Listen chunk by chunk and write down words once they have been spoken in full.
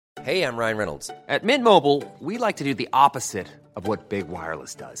Hey, I'm Ryan Reynolds. At Mint Mobile, we like to do the opposite of what Big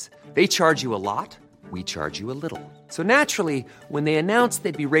Wireless does. They charge you a lot, we charge you a little. So naturally, when they announced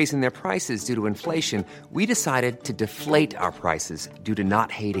they'd be raising their prices due to inflation, we decided to deflate our prices due to not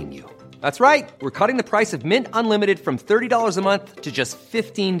hating you. That's right. We're cutting the price of Mint Unlimited from $30 a month to just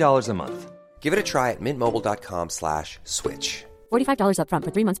 $15 a month. Give it a try at mintmobile.com/switch. $45 up front for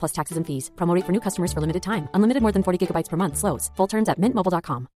 3 months plus taxes and fees. Promo rate for new customers for limited time. Unlimited more than 40 gigabytes per month. Slows full terms at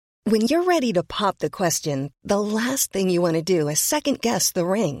mintmobile.com. When you're ready to pop the question, the last thing you want to do is second-guess the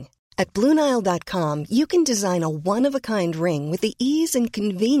ring. At BlueNile.com, you can design a one-of-a-kind ring with the ease and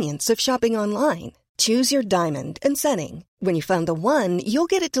convenience of shopping online. Choose your diamond and setting. When you find the one, you'll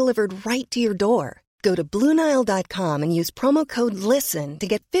get it delivered right to your door. Go to BlueNile.com and use promo code LISTEN to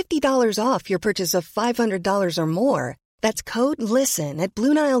get $50 off your purchase of $500 or more. That's code LISTEN at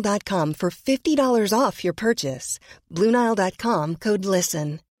BlueNile.com for $50 off your purchase. BlueNile.com, code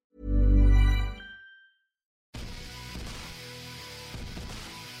LISTEN.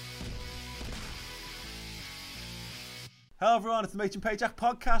 Hello everyone, it's the Mate and Payjack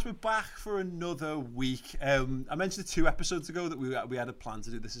podcast. We're back for another week. I mentioned 2 episodes ago that we had a plan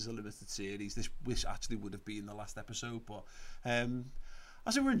to do this as a limited series. This actually would have been the last episode, but I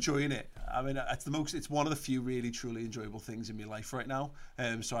think we're enjoying it. I mean, it's one of the few really truly enjoyable things in my life right now.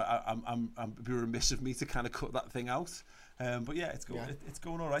 So I'm be remiss of me to kind of cut that thing out. But yeah, it's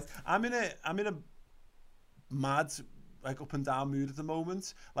going all right. I'm in a mad, like, up and down mood at the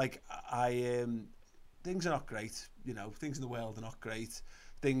moment. Like, things are not great, you know, things in the world are not great.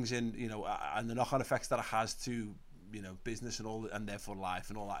 Things in, you know, and the knock-on effects that it has to, you know, business and all, and therefore life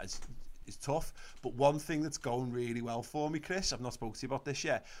and all that is tough. But one thing that's going really well for me, Chris, I've not spoken to you about this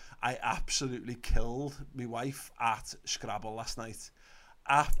yet. I absolutely killed my wife at Scrabble last night.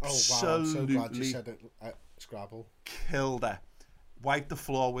 Absolutely. Oh wow, I'm so glad you said it at Scrabble. Killed her. Wiped the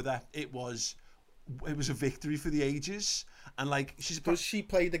floor with her. It was a victory for the ages. And like, does she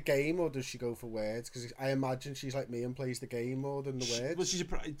play the game or does she go for words? Because I imagine she's like me and plays the game more than the words.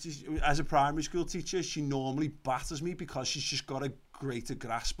 Well, as a primary school teacher, she normally batters me because she's just got a greater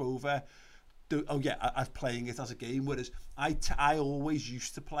grasp over at playing it as a game. Whereas I always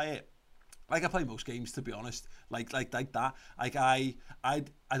used to play it like I play most games, to be honest. Like that. Like I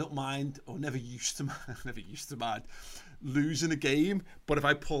don't mind, or never used to mind losing a game. But if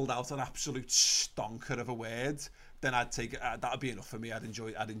I pulled out an absolute stonker of a word, then I'd take it. That'd be enough for me. I'd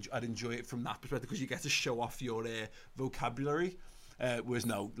enjoy it from that perspective, because you get to show off your vocabulary. Whereas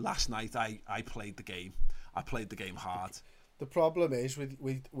no, last night I played the game. I played the game hard. The problem is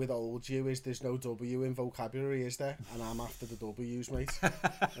with old you is there's no W in vocabulary, is there? And I'm after the W's, mate.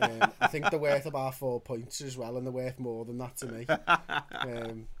 I think they're worth about 4 points as well, and they're worth more than that to me.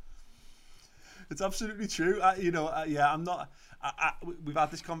 It's absolutely true. I'm not. We've had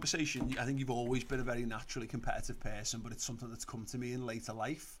this conversation. I think you've always been a very naturally competitive person, but it's something that's come to me in later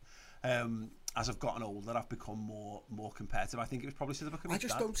life. As I've gotten older, I've become more competitive. I think it was probably since I became. I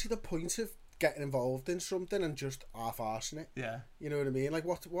just don't see the point of getting involved in something and just half-arsing it. Yeah. You know what I mean? Like,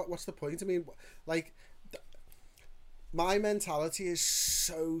 what's the point? I mean, like, my mentality is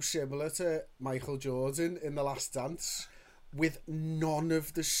so similar to Michael Jordan in The Last Dance, with none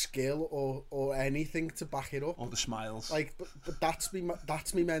of the skill or anything to back it up. Or the smiles. Like, but that's me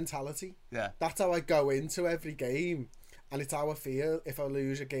mentality. Yeah. That's how I go into every game. And it's how I feel if I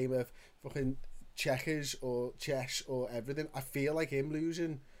lose a game of fucking checkers or chess or everything. I feel like him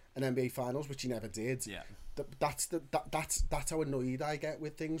losing an NBA Finals, which he never did. Yeah. That's how annoyed I get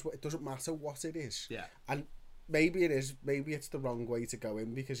with things. It doesn't matter what it is. Yeah. And maybe it is. Maybe it's the wrong way to go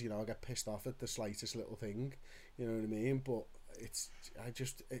in, because, you know, I get pissed off at the slightest little thing. You know what I mean? But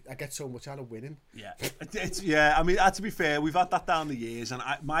I get so much out of winning. Yeah. I mean, to be fair, we've had that down the years, and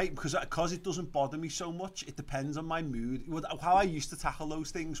because it doesn't bother me so much. It depends on my mood. How I used to tackle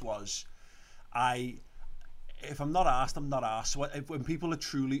those things was, if I'm not asked, I'm not asked. So when people are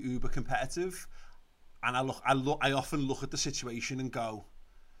truly uber competitive, and I often look at the situation and go,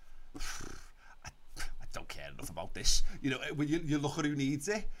 I don't care enough about this. You know, when you look at who needs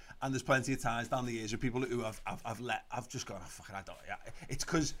it. And there's plenty of times down the years where people who I've just gone, oh, fucking, I don't. Yeah. It's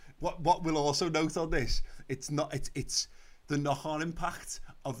because what we'll also note on this, it's the knock-on impact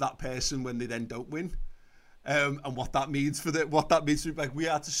of that person when they then don't win, and what that means for like, we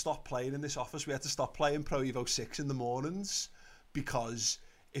had to stop playing in this office. We had to stop playing Pro Evo 6 in the mornings, because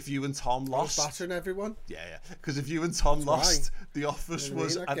if you and Tom lost, battering everyone. Yeah. Because if you and Tom lost, the office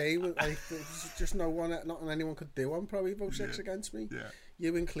was that game. Like, there was just nothing anyone could do on Pro Evo 6 against me. Yeah.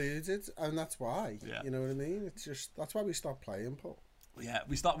 You included, and that's why. Yeah. You know what I mean? It's just, that's why we stopped playing, Paul. Yeah,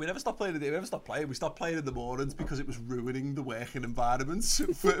 we never stopped playing. We stopped playing in the mornings because it was ruining the working environments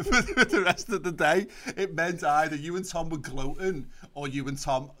for the rest of the day. It meant either you and Tom were gloating, or you and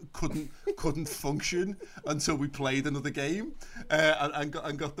Tom couldn't function until we played another game and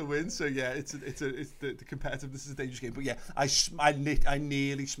got the win. So yeah, it's the competitiveness is a dangerous game. But yeah, I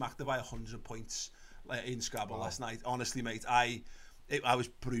nearly smacked her by 100 points in Scrabble last night. Honestly, mate, I was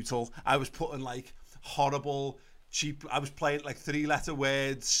brutal. I was putting like horrible. I was playing like 3-letter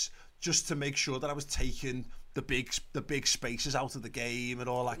words just to make sure that I was taking the big spaces out of the game and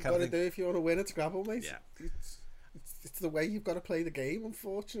all that kind of thing. Do if you want to win at Scrabble, mate. Yeah. It's the way you've got to play the game,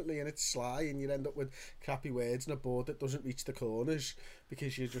 unfortunately, and it's sly, and you end up with crappy words and a board that doesn't reach the corners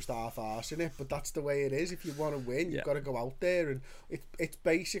because you're just half-arsing it. But that's the way it is. If you want to win, you've got to go out there, and it's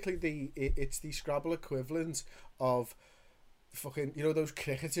basically it's the Scrabble equivalent of fucking, you know, those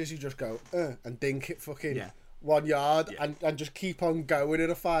cricketers who just go and dink it fucking 1 yard and just keep on going in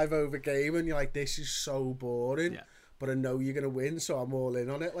a 5-over game, and you're like, this is so boring. Yeah. But I know you're gonna win, so I'm all in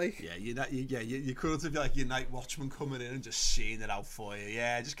on it. Like, you could have like your night watchman coming in and just seeing it out for you.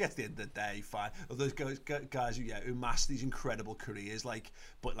 Yeah, just get to the end of the day, fine. Or those guys who master these incredible careers,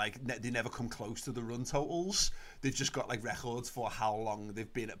 but they never come close to the run totals. They've just got like records for how long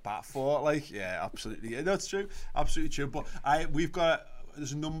they've been at bat for. Like, yeah, absolutely. Yeah, that's true, absolutely true. But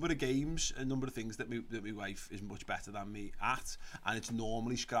there's a number of games, a number of things that my wife is much better than me at, and it's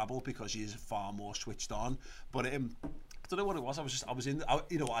normally Scrabble because she is far more switched on. But I don't know what it was. I'd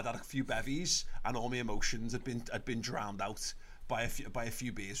had a few bevies, and all my emotions had been drowned out by a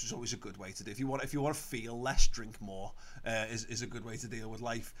few beers, which is always a good way to do. If you want to feel less, drink more. Is a good way to deal with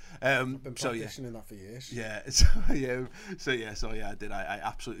life. I've been practicing that for years. Yeah. So I did. I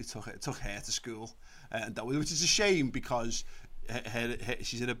absolutely took her to school, and which is a shame because.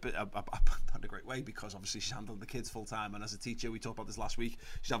 She's in not a great way because obviously she's handling the kids full time, and as a teacher, we talked about this last week,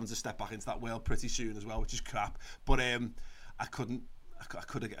 she's having to step back into that world pretty soon as well, which is crap. But I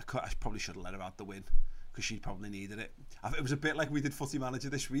probably should have let her out the win because she probably needed it. It was a bit like we did Footy Manager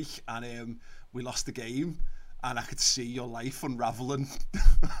this week, and we lost the game, and I could see your life unraveling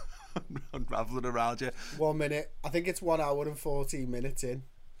around you. 1 minute, I think it's 1 hour and 14 minutes in.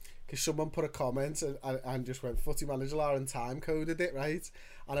 Because someone put a comment and just went, Footy Manager La, and time coded it, right?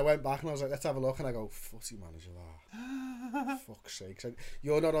 And I went back and I was like, let's have a look. And I go, Footy Manager La. Fuck's sake. So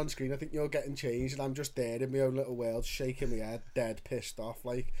you're not on screen. I think you're getting changed. And I'm just there in my own little world, shaking my head, dead pissed off.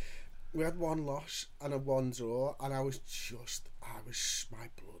 Like, we had 1 loss and a 1 draw. And my blood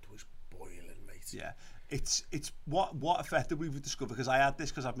was boiling, mate. Yeah. It's what effectively we've discovered, because I had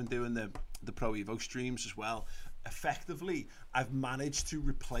this because I've been doing the Pro Evo streams as well. Effectively, I've managed to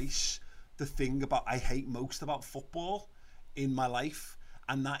replace the thing I hate most about football in my life,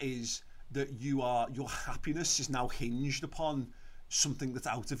 and that is that your happiness is now hinged upon something that's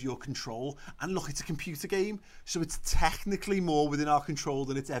out of your control. And look, it's a computer game, so it's technically more within our control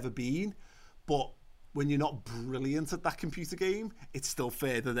than it's ever been, but when you're not brilliant at that computer game, it's still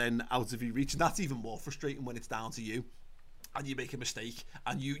further than out of your reach, and that's even more frustrating when it's down to you. And you make a mistake,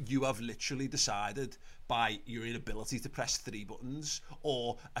 and you have literally decided by your inability to press 3 buttons,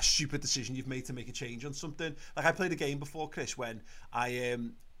 or a stupid decision you've made to make a change on something. Like, I played a game before, Chris, when I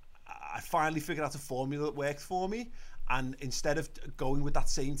finally figured out a formula that worked for me, and instead of going with that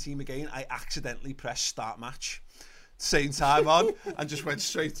same team again, I accidentally pressed start match, same time on, and just went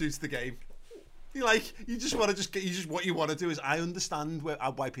straight through to the game. What you want to do is, I understand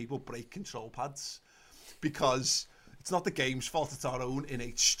why people break control pads, because it's not the game's fault, it's our own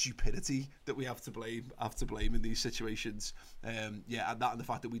innate stupidity that we have to blame in these situations. And that, and the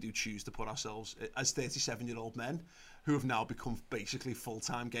fact that we do choose to put ourselves as 37-year-old men who have now become basically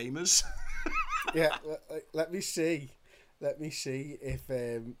full-time gamers. Yeah, let me see if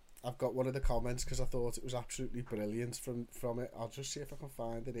I've got one of the comments, because I thought it was absolutely brilliant from it. I'll just see if I can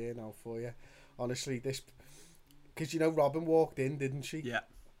find it here now for you. Honestly, because Robin walked in, didn't she? Yeah.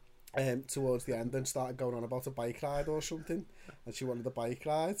 Towards the end, and started going on about a bike ride or something, and she wanted a bike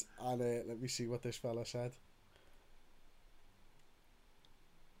ride. And let me see what this fella said.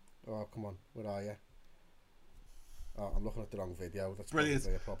 Oh, come on, where are you? Oh, I'm looking at the wrong video. That's brilliant.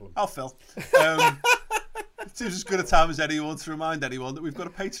 Probably a problem. Oh, Phil. It seems as good a time as anyone to remind anyone that we've got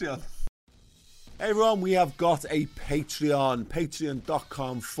a Patreon. Hey everyone, we have got a Patreon,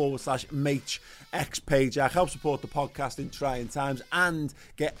 patreon.com/MHXPayjack. Help support the podcast in trying times and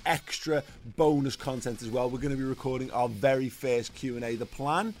get extra bonus content as well. We're going to be recording our very first Q&A. The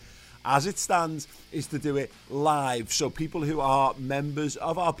plan, as it stands, is to do it live. So people who are members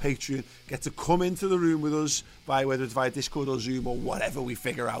of our Patreon get to come into the room with us, by whether it's via Discord or Zoom or whatever we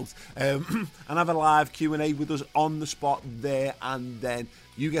figure out, and have a live Q&A with us on the spot there and then.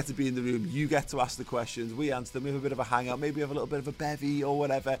 You get to be in the room, you get to ask the questions, we answer them, we have a bit of a hangout, maybe have a little bit of a bevy or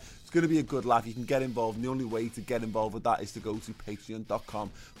whatever. It's going to be a good laugh. You can get involved, and the only way to get involved with that is to go to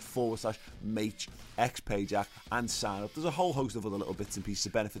patreon.com/MateXPayjack and sign up. There's a whole host of other little bits and pieces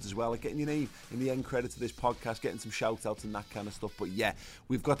of benefits as well, like getting your name in the end credits of this podcast, getting some shout outs and that kind of stuff. But yeah,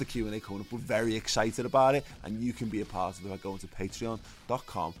 we've got the Q&A coming up. We're very excited about it, and you can be a part of it by going to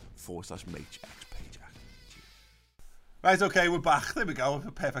patreon.com/MateXPayjack. Right, okay, we're back. There we go.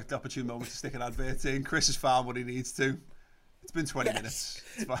 A perfect opportune moment to stick an advert in. Chris has found what he needs to. It's been 20 minutes.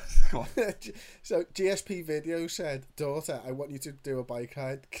 It's fine. Come on. So, GSP Video said, daughter, I want you to do a bike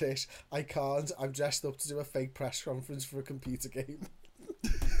ride. Chris, I can't. I'm dressed up to do a fake press conference for a computer game.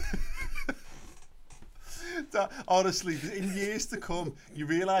 Honestly, in years to come, you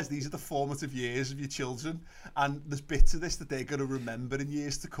realise these are the formative years of your children, and there's bits of this that they're going to remember in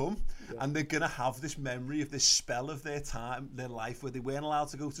years to come, and they're going to have this memory of this spell of their time, their life, where they weren't allowed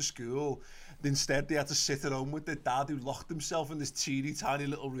to go to school. Instead, they had to sit at home with their dad, who locked himself in this teeny tiny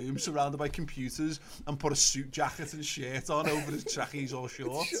little room surrounded by computers and put a suit jacket and shirt on over his trackies or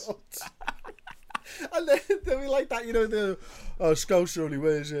shorts. And then they'll be like that, you know, Scouse only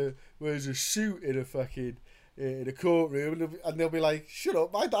wears a suit in a fucking in a courtroom, and they'll be like, shut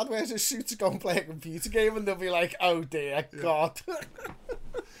up, my dad wears a suit to go and play a computer game, and they'll be like, oh dear God.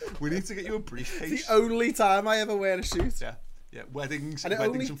 We need to get you a briefcase. The only time I ever wear a suit. Yeah, weddings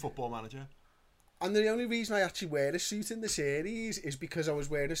and Football Manager. And the only reason I actually wear a suit in the series is because I was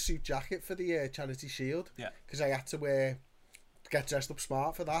wearing a suit jacket for the Charity Shield. Yeah. Because I had to get dressed up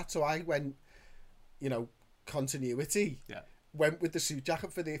smart for that, so I went, you know, continuity. Yeah. Went with the suit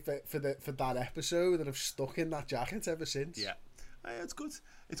jacket for that episode, and I've stuck in that jacket ever since. Yeah, it's good.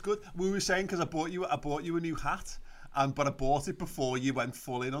 It's good. We were saying, because I bought you a new hat, but I bought it before you went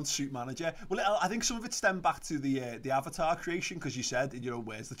full in on Suit Manager. Well, I think some of it stemmed back to the avatar creation, because you said, you know,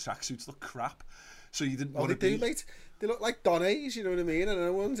 where's the tracksuits look crap, so you didn't want to be. Mate. They look like Donnays, you know what I mean? And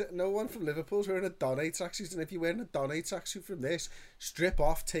no one from Liverpool's wearing a Donny tracksuit. And if you're wearing a Donny tracksuit from this, strip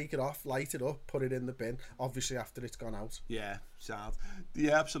off, take it off, light it up, put it in the bin. Obviously, after it's gone out. Yeah, sad.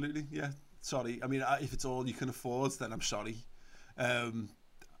 Yeah, absolutely. Yeah, sorry. I mean, if it's all you can afford, then I'm sorry. I'm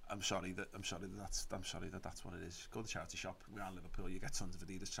sorry that that's what it is. Go to the charity shop. We're in Liverpool. You get tons of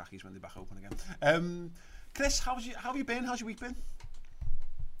Adidas trackies when they're back open again. Chris, how have you been? How's your week been?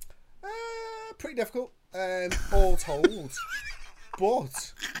 Pretty difficult, all told.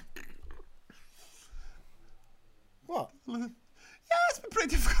 But what? Yeah, it's been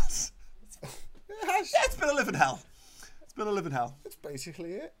pretty difficult. It's been a living hell. That's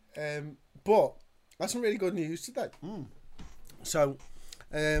basically it. But that's some really good news today. So,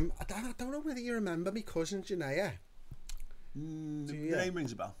 I don't know whether you remember my cousin Janaea. The name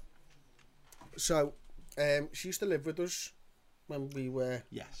rings a bell. So, she used to live with us when we were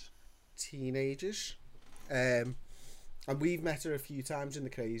teenagers, and we've met her a few times in the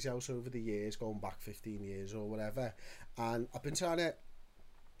Crazy House over the years, going back 15 years or whatever. And I've been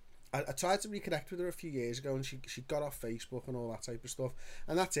I tried to reconnect with her a few years ago, and she got off Facebook and all that type of stuff,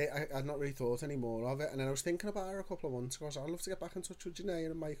 and that's it. I'd not really thought any more of it. And then I was thinking about her a couple of months ago. I was like, I'd love to get back in touch with Janaea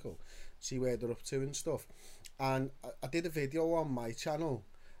and Michael, see where they're up to and stuff. And I did a video on my channel,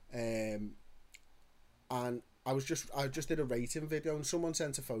 and I just did a rating video, and someone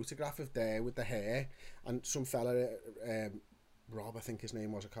sent a photograph of there with the hair, and some fella, Rob, I think his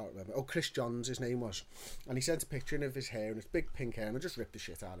name was, I can't remember. Oh, Chris Johns, his name was. And he sent a picture of his hair, and it's big pink hair, and I just ripped the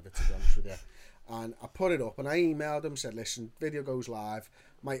shit out of it, to be honest with you. And I put it up, and I emailed him, said, listen, video goes live,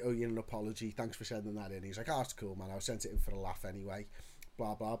 might owe you an apology, thanks for sending that in. He's like, oh, it's cool, man, I sent it in for a laugh anyway,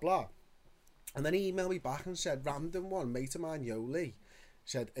 blah, blah, blah. And then he emailed me back and said, random one, mate of mine, Yoli,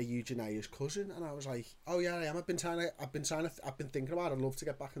 said, are you Janaea's cousin? And I was like, oh yeah, I am. I've been thinking about it. I'd love to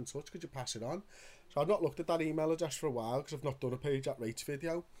get back in touch. Could you pass it on? So I've not looked at that email address for a while, because I've not done a Page at Rates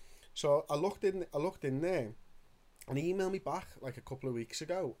video. So I looked in there, and he emailed me back like a couple of weeks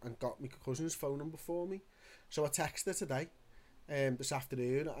ago and got my cousin's phone number for me. So I texted her today, this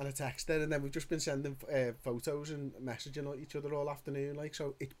afternoon, and I texted her, and then we've just been sending photos and messaging each other all afternoon. Like,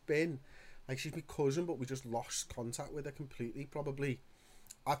 so it's been like, she's my cousin, but we just lost contact with her completely.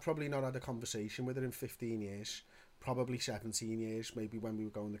 I've probably not had a conversation with her in 15 years, probably 17 years, maybe when we were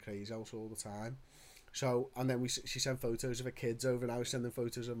going to the Crazy House all the time. So, and then she sent photos of her kids over, and I was sending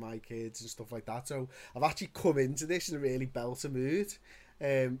photos of my kids and stuff like that. So I've actually come into this in a really belter mood.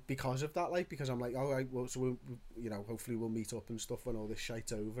 because of that, like, because I'm like, all right, well, so we'll, you know, hopefully we'll meet up and stuff when all this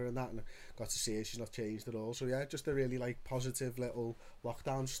shite's over and that, and I got to see her, she's not changed at all. So yeah, just a really like positive little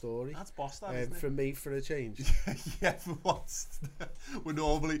lockdown story. That's boss, that, isn't it? For me, for a change. Yeah, for once. We're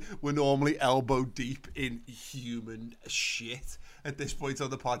normally elbow deep in human shit at this point on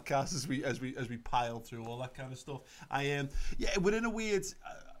the podcast as we pile through all that kind of stuff. Yeah, we're in a weird.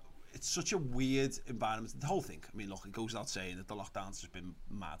 It's such a weird environment. The whole thing. I mean, look, it goes without saying that the lockdown's just been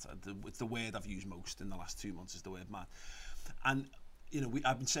mad. It's the word I've used most in the last 2 months is the word mad. And you know,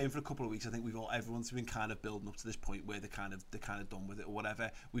 I've been saying for a couple of weeks, I think everyone's been kind of building up to this point where they're kind of done with it or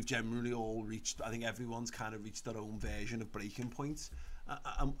whatever. We've generally all reached. I think everyone's kind of reached their own version of breaking points,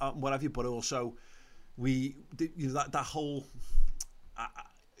 and what have you. But also, that whole.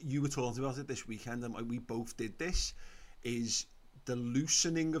 You were talking about it this weekend, and we both did this. Is the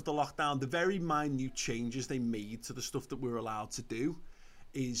loosening of the lockdown, the very minute changes they made to the stuff that we're allowed to do,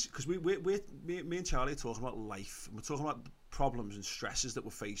 is because me and Charlie are talking about life, and we're talking about the problems and stresses that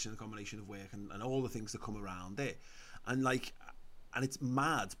we're facing, the combination of work and all the things that come around it, and it's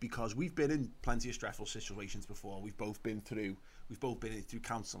mad because we've been in plenty of stressful situations before. We've both been through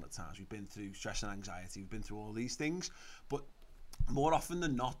counselling at times. We've been through stress and anxiety. We've been through all these things, but more often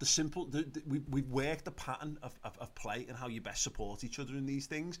than not, we've worked the pattern of play and how you best support each other in these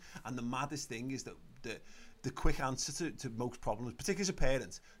things. And the maddest thing is that the quick answer to most problems, particularly as a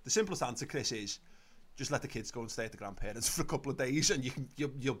parent, the simplest answer, Chris, is just let the kids go and stay at the grandparents for a couple of days, and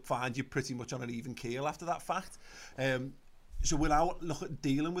you'll find you're pretty much on an even keel after that fact. So we're now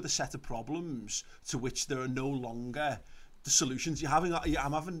dealing with a set of problems to which there are no longer the solutions. I'm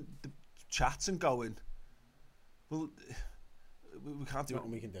having the chats and going, well, we can't do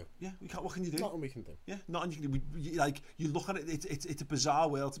Nothing we can do. Yeah, we can't. What can you do? Nothing we can do. Yeah, nothing you can do. Like, you look at it, it's a bizarre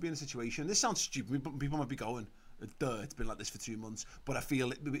world to be in a situation. This sounds stupid. People might be going, duh, it's been like this for 2 months. But I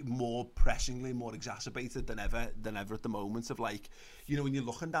feel it more pressingly, more exacerbated than ever at the moment. Of like, you know, when you're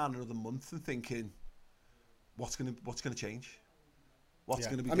looking down another month and thinking, what's gonna change? What's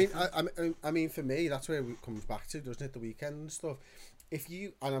gonna be? I mean, for me, that's where it comes back to, doesn't it? The weekend and stuff.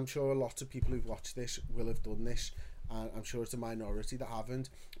 And I'm sure a lot of people who've watched this will have done this. And I'm sure it's a minority that haven't.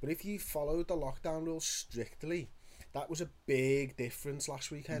 But if you followed the lockdown rules strictly, that was a big difference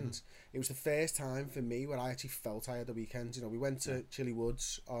last weekend. It was the first time for me where I actually felt I had the weekend. You know, we went to Chilly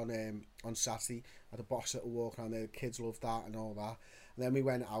Woods on Saturday, had a boss little walk around there. The kids loved that and all that. And then we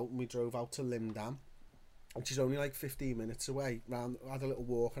went out and we drove out to Limdam, which is only like 15 minutes away. Had a little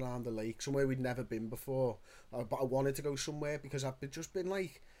walk around the lake, somewhere we'd never been before. But I wanted to go somewhere because I've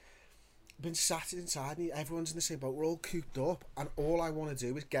been sat inside and everyone's in the same boat. We're all cooped up, and all I want to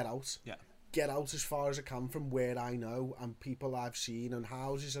do is get out. Yeah. Get out as far as I can from where I know and people I've seen and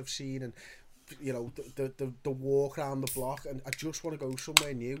houses I've seen, and you know, the walk around the block, and I just want to go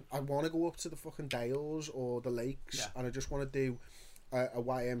somewhere new. I want to go up to the fucking Dales or the lakes, and I just want to do a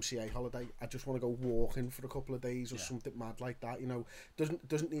YMCA holiday. I just want to go walking for a couple of days or something mad like that. You know,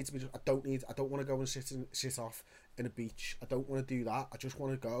 doesn't need to be. I don't want to go and sit off in a beach. I don't want to do that. I just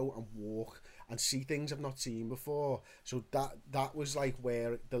want to go and walk and see things I've not seen before. So that was like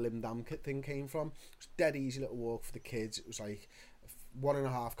where the Limdam thing came from. It's a dead easy little walk for the kids. It was like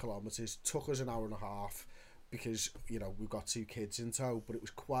 1.5 kilometers. Took us an hour and a half because, you know, we've got 2 kids in tow, but it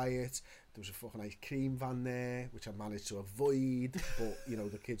was quiet. There was a fucking ice cream van there, which I managed to avoid, but, you know,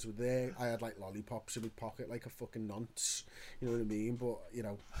 the kids were there. I had, like, lollipops in my pocket like a fucking nonce, you know what I mean? But, you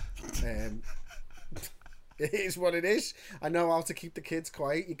know, it is what it is. I know how to keep the kids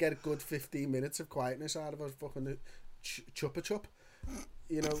quiet. You get a good 15 minutes of quietness out of a fucking chupa chup.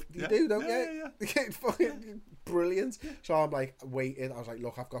 You know, you do, don't you? Yeah. Fucking brilliant. So I'm like waiting. I was like,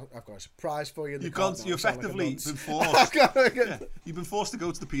 look, I've got a surprise for you. You've effectively been forced. You've been forced to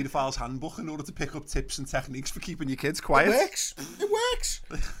go to the paedophile's handbook in order to pick up tips and techniques for keeping your kids quiet. It works.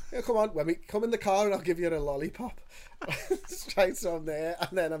 Yeah, come on, when we come in the car and I'll give you a lollipop. Straight on there,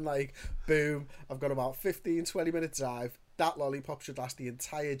 and then I'm like, boom, I've got about 15-20 minute drive. That lollipop should last the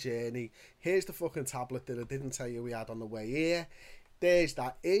entire journey. Here's the fucking tablet that I didn't tell you we had on the way here. There's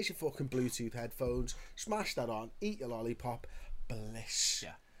that. Here's your fucking Bluetooth headphones. Smash that on. Eat your lollipop. Bliss.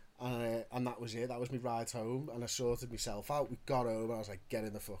 Yeah. And that was it. That was my ride home. And I sorted myself out. We got home. And I was like, get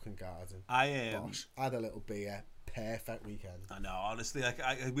in the fucking garden. Bosh. I had a little beer. Perfect weekend. I know. Honestly, like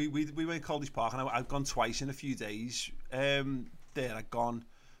we went to College Park, and I've gone twice in a few days. There,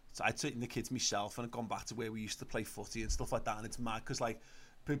 I'd taken the kids myself, and I'd gone back to where we used to play footy and stuff like that. And it's mad because, like,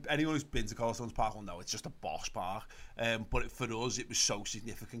 anyone who's been to Coldstones Park will know it's just a boss park, but for us it was so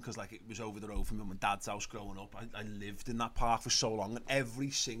significant because, like, it was over the road from mum and dad's house growing up. I lived in that park for so long, and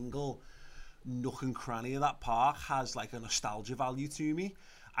every single nook and cranny of that park has like a nostalgia value to me.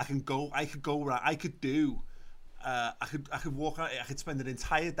 I could walk around, I could spend an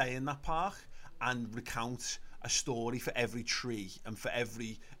entire day in that park and recount a story for every tree and for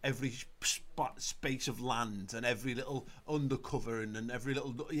every space of land and every little undercover and every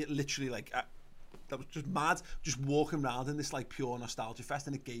little, literally like, that was just mad, just walking around in this like pure nostalgia fest,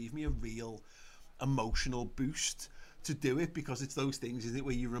 and it gave me a real emotional boost to do it, because it's those things, isn't it,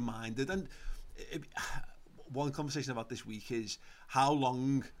 where you're reminded. And one conversation about this week is how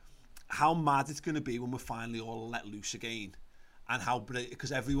mad it's going to be when we're finally all let loose again, and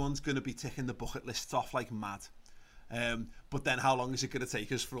because everyone's going to be ticking the bucket lists off like mad. But then how long is it going to take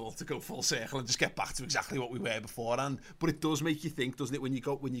us for all to go full circle and just get back to exactly what we were beforehand? But it does make you think, doesn't it, when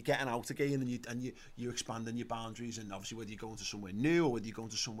you're getting out again and you're expanding your boundaries, and obviously whether you're going to somewhere new or whether you're going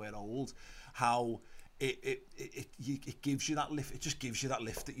to somewhere old, how it gives you that lift. It just gives you that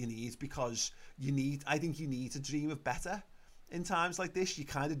lift that you need, because I think you need to dream of better. In times like this, you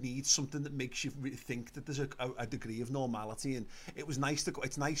kind of need something that makes you think that there's a degree of normality. And it was nice to go.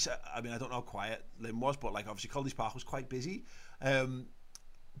 It's nice. I mean, I don't know how quiet Lynn was, but like obviously College Park was quite busy.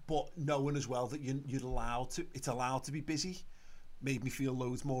 But knowing as well that it's allowed to be busy, made me feel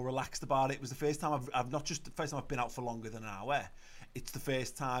loads more relaxed about it. It was the first time I've been out for longer than an hour. It's the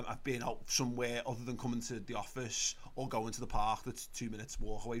first time I've been out somewhere other than coming to the office or going to the park that's 2 minutes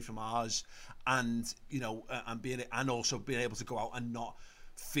walk away from ours, and and also being able to go out and not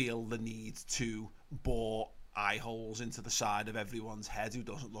feel the need to bore eye holes into the side of everyone's head who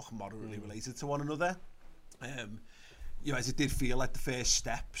doesn't look moderately related to one another. As it did feel like the first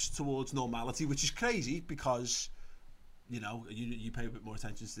steps towards normality, which is crazy because you pay a bit more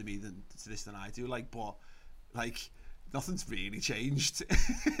attention to me to this than I do. Nothing's really changed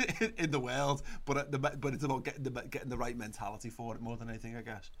in the world, but it's about getting the right mentality for it more than anything, I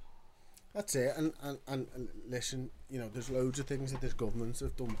guess. That's it. And listen, there's loads of things that this government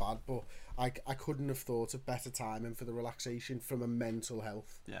have done bad, but I couldn't have thought of better timing for the relaxation from a mental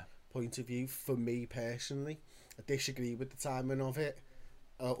health point of view. For me personally, I disagree with the timing of it,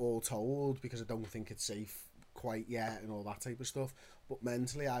 all told, because I don't think it's safe quite yet and all that type of stuff. But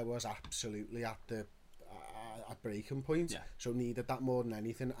mentally, I was absolutely at breaking point, so needed that more than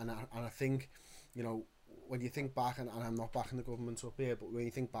anything. And I think, when you think back, and I'm not backing the government up here, but when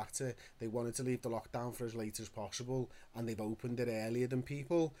you think back to, they wanted to leave the lockdown for as late as possible, and they've opened it earlier than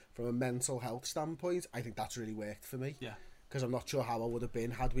people. From a mental health standpoint, I think that's really worked for me. Yeah. Because I'm not sure how I would have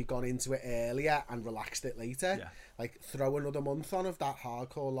been had we gone into it earlier and relaxed it later. Yeah. Like, throw another month on of that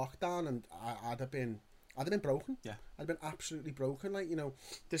hardcore lockdown, and I'd have been broken. Yeah. I'd have been absolutely broken. Like,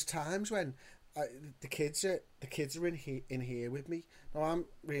 there's times when the kids are in here with me. Now, I'm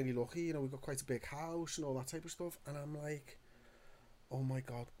really lucky, we've got quite a big house and all that type of stuff, and I'm like, oh my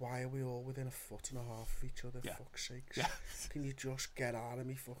god, why are we all within 1.5 foot of each other? Fuck's sakes. Can you just get out of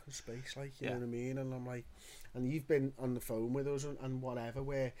me fucking space, like, you know what I mean? And I'm like, and you've been on the phone with us and whatever,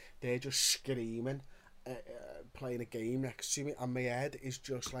 where they're just screaming, playing a game next to me, and my head is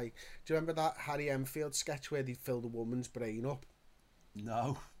just like, do you remember that Harry Enfield sketch where they filled a woman's brain up?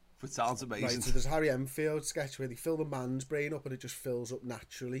 No. It sounds amazing. Right, so there's Harry Enfield sketch where they fill the man's brain up and it just fills up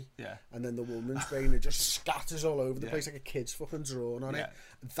naturally. Yeah. And then the woman's brain, it just scatters all over the place like a kid's fucking drawn on it.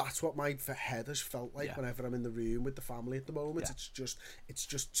 That's what my head has felt like whenever I'm in the room with the family at the moment. It's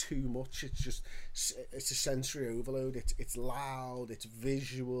just too much. It's a sensory overload. It's loud. It's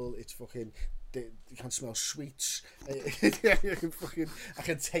visual. It's fucking... You can smell sweets. I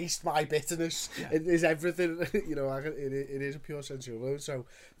can taste my bitterness. It is everything. It is a pure sensory overload. So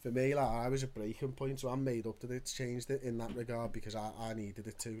for me, like, I was a breaking point. So I'm made up that it's changed it in that regard, because I needed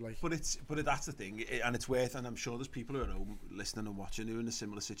it too. Like, but that's the thing, and it's worth. And I'm sure there's people who are home listening and watching who are in a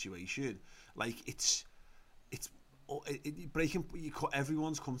similar situation. Like, it's breaking.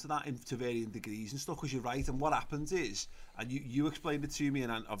 Everyone's come to that to varying degrees and stuff, because you're right. And what happens is, and you explained it to me,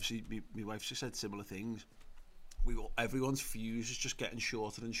 and obviously my wife just said similar things. Everyone's fuse is just getting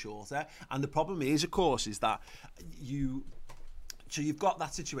shorter and shorter, and the problem is, of course, is that you've got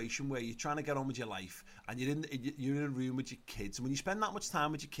that situation where you're trying to get on with your life, and you're in a room with your kids, and when you spend that much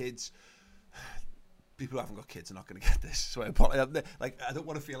time with your kids. People who haven't got kids are not going to get this. So I don't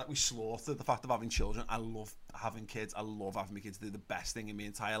want to feel like we slaughter the fact of having children. I love having kids. I love having my kids. They're the best thing in my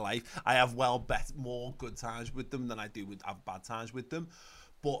entire life. I have more good times with them than I do have bad times with them.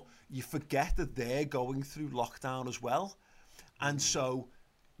 But you forget that they're going through lockdown as well. And so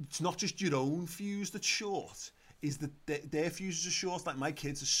it's not just your own fuse that's short. Is that their fuses are short. Like, my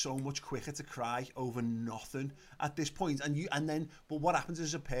kids are so much quicker to cry over nothing at this point. But what happens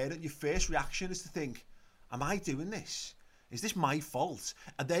as a parent, your first reaction is to think, am I doing this? Is this my fault?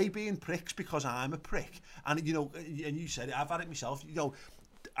 Are they being pricks because I'm a prick? And you know, and you said it, I've had it myself. You know,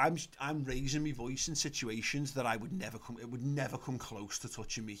 I'm raising my voice in situations that it would never come close to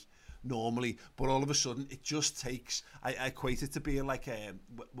touching me normally, but all of a sudden it just takes. I equate it to being like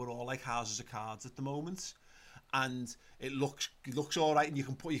we're all like houses of cards at the moment, and it looks all right, and you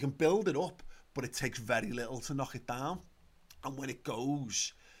can build it up, but it takes very little to knock it down. And when it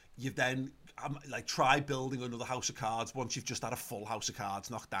goes, you then like try building another house of cards once you've just had a full house of cards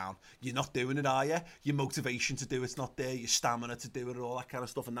knocked down. You're not doing it, are you? Your motivation to do it's not there, your stamina to do it, all that kind of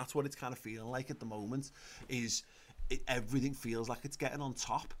stuff. And that's what it's kind of feeling like at the moment, is everything feels like it's getting on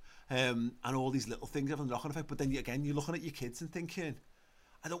top. And all these little things have a knock-on effect. But then again, you're looking at your kids and thinking,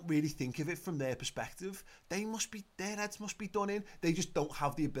 I don't really think of it from their perspective. Their heads must be done in. They just don't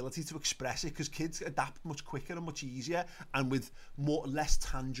have the ability to express it, because kids adapt much quicker and much easier, and with less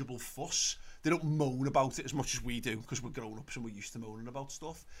tangible fuss. They don't moan about it as much as we do, because we're grown-ups and we're used to moaning about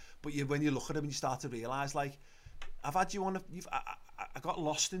stuff. But when you look at them and you start to realise, like, I've had you on. I got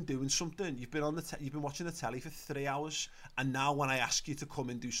lost in doing something. You've been you've been watching the telly for 3 hours, and now when I ask you to come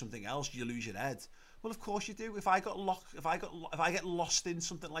and do something else, you lose your head. Well, of course you do. If I get lost in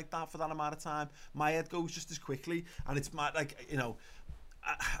something like that for that amount of time, my head goes just as quickly, and it's like, you know.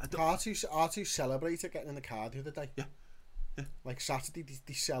 R2 celebrated getting in the car the other day. Yeah. Like Saturday,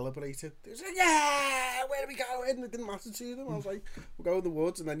 they celebrated. They was like, yeah, where are we going? And it didn't matter to them. I was like, we're going in the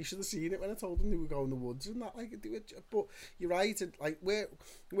woods, and then you should have seen it when I told them they were going in the woods and that. Like, do it. But you're right, and like we're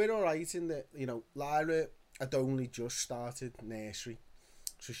all right in that. You know, Lyra had only just started nursery.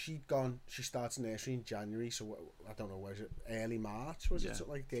 So she starts nursery in January, so I don't know, was it early March? Was it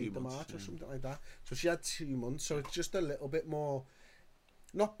like the 8th of March or something like that? So she had 2 months, so it's just a little bit more,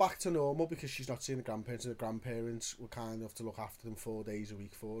 not back to normal, because she's not seeing the grandparents, and the grandparents were kind enough to look after them 4 days a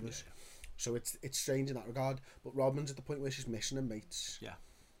week for us. Yeah. So it's strange in that regard, but Robin's at the point where she's missing her mates. Yeah.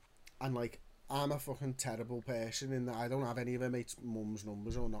 And like, I'm a fucking terrible person in that I don't have any of her mates' mum's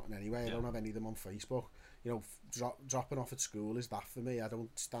numbers or nothing anyway. I don't have any of them on Facebook. You know, dropping off at school is that for me. I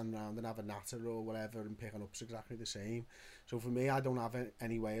don't stand around and have a natter or whatever, and picking up's exactly the same. So for me, I don't have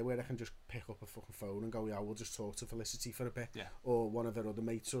any way where I can just pick up a fucking phone and go, yeah, we'll just talk to Felicity for a bit, or one of her other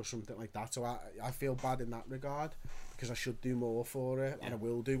mates or something like that. So I feel bad in that regard, because I should do more for her, and I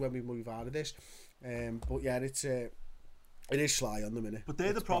will do when we move out of this. But yeah, it is sly on the minute. But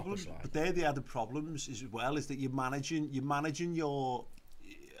they're the problems. But they're the other problems as well, is that you're managing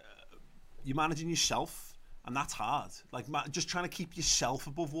yourself. And that's hard. Like, just trying to keep yourself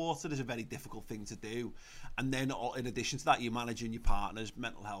above water is a very difficult thing to do. And then, in addition to that, you're managing your partner's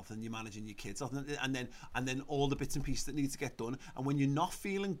mental health, and you're managing your kids' health, and then all the bits and pieces that need to get done. And when you're not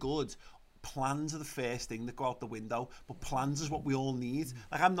feeling good, plans are the first thing that go out the window. But plans is what we all need.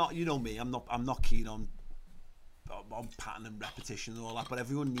 Like, I'm not, you know me, I'm not keen on pattern and repetition and all that. But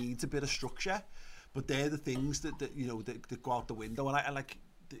everyone needs a bit of structure. But they're the things that go out the window. And I like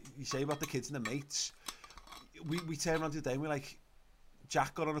you say about the kids and the mates. We turned around today and we're like,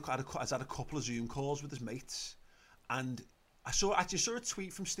 Jack has had a couple of Zoom calls with his mates, and I saw a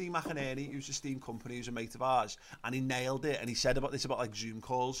tweet from Steve McInerney, who's a Steam company, who's a mate of ours, and he nailed it. And he said about like Zoom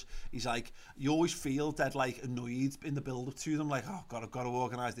calls. He's like, you always feel dead like annoyed in the build up to them, like, oh God, I've got to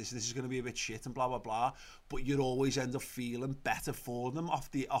organise this. This is going to be a bit shit and blah blah blah. But you'd always end up feeling better for them off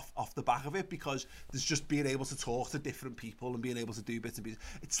the back of it, because there's just being able to talk to different people and being able to do bits and pieces.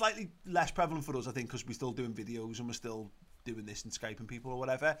 It's slightly less prevalent for us, I think, because we're still doing videos and we're still doing this and Skyping people or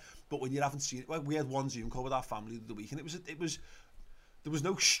whatever. But when you haven't seen it, well, we had one Zoom call with our family the week, and it was there was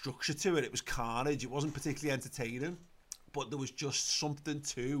no structure to it. It was carnage. It wasn't particularly entertaining, but there was just something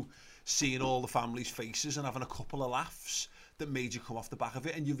to seeing all the family's faces and having a couple of laughs that made you come off the back of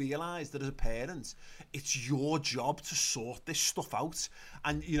it. And you realise that as a parent, it's your job to sort this stuff out.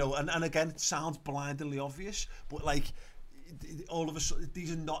 And you know, and again, it sounds blindingly obvious, but like, all of a sudden,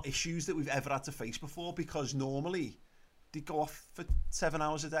 these are not issues that we've ever had to face before, because normally they go off for 7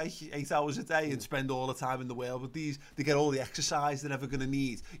 hours a day, 8 hours a day, and spend all the time in the world with these. They get all the exercise they're ever going to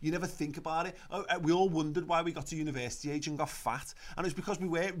need. You never think about it. We all wondered why we got to university age and got fat, and it's because we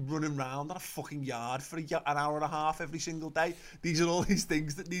weren't running around on a fucking yard for an hour and a half every single day. These are all these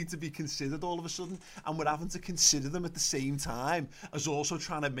things that need to be considered all of a sudden, and we're having to consider them at the same time as also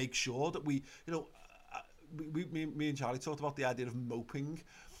trying to make sure that we, you know, me and Charlie talked about the idea of moping.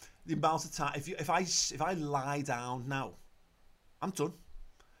 The amount of time, if I lie down now, I'm done.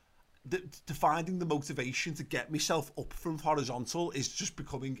 To finding the motivation to get myself up from horizontal is just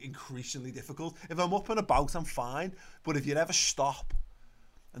becoming increasingly difficult. If I'm up and about, I'm fine. But if you ever stop,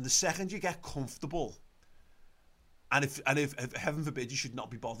 and the second you get comfortable, And if heaven forbid you should not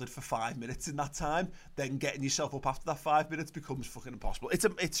be bothered for 5 minutes in that time, then getting yourself up after that 5 minutes becomes fucking impossible.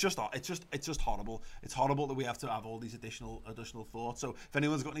 It's just horrible. It's horrible that we have to have all these additional thoughts. So if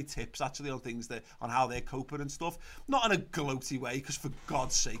anyone's got any tips actually on things on how they're coping and stuff, not in a gloaty way, because for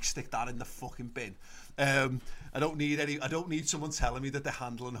God's sake, stick that in the fucking bin. I don't need someone telling me that they're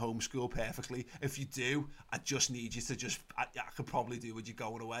handling homeschool perfectly. If you do, I just need you to I could probably do with you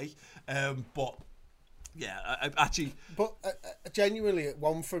going away. But yeah, But genuinely,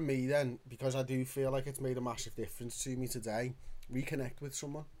 one from me then, because I do feel like it's made a massive difference to me today. Reconnect with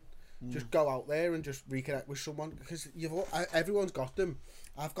someone. Just go out there and just reconnect with someone, because everyone's got them.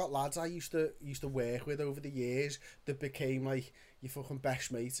 I've got lads I used to work with over the years that became like your fucking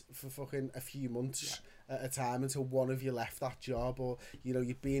best mate for fucking a few months at a time, until one of you left that job, or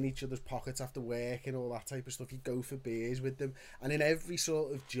you'd be in each other's pockets after work and all that type of stuff. You'd go for beers with them, and in every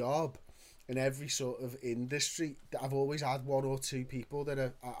sort of job, in every sort of industry, I've always had one or two people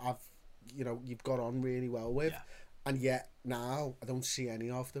that you've got on really well with, and yet now I don't see any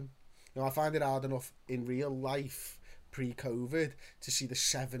of them. I find it hard enough in real life pre-COVID to see the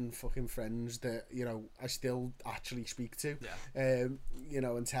 7 fucking friends that I still actually speak to, and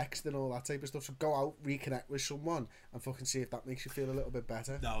text and all that type of stuff. So go out, reconnect with someone, and fucking see if that makes you feel a little bit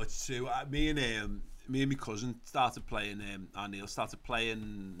better. No, it's true. Me and my cousin started playing. Neil started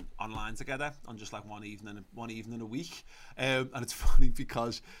playing online together on just like one evening a week, and it's funny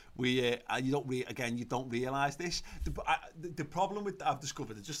because you don't realise this. The problem with I've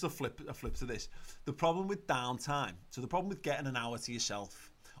discovered it, just a flip to this. The problem with downtime. So the problem with getting an hour to yourself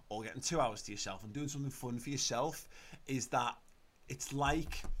or getting 2 hours to yourself and doing something fun for yourself is that it's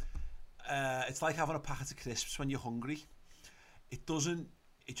like having a packet of crisps when you're hungry.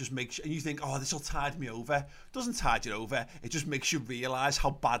 It just makes you, and you think, oh, this will tide me over. It doesn't tide you over. It just makes you realise how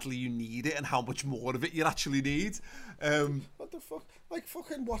badly you need it and how much more of it you actually need. What the fuck? Like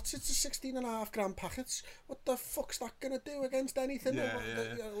fucking what's it? 16.5 gram packets. What the fuck's that gonna do against anything?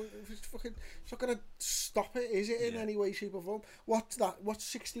 It's not gonna stop it, is it, in any way, shape or form? What's that?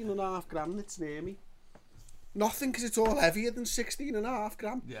 What's 16.5 gram that's near me? Nothing, because it's all heavier than 16.5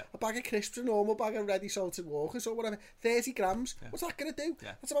 gram. A bag of crisps, a normal bag of ready salted Walkers or whatever, 30 grams. What's that going to do?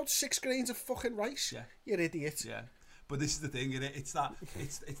 That's about 6 grains of fucking rice. You idiot. But this is the thing, isn't it? It's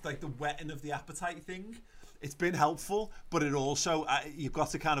like the whetting of the appetite thing. It's been helpful, but it also you've got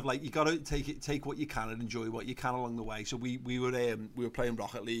to kind of like, you got to take what you can and enjoy what you can along the way. So we were playing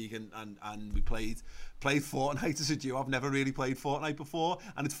Rocket League and we played Fortnite as a duo. I've never really played Fortnite before,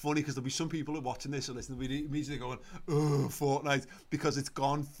 and it's funny because there'll be some people who are watching this or listening to me immediately going, "Oh, Fortnite," because it's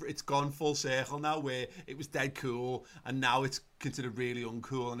gone full circle now, where it was dead cool and now it's considered really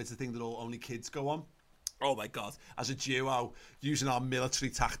uncool, and it's a thing that only kids go on. Oh my God, as a duo, using our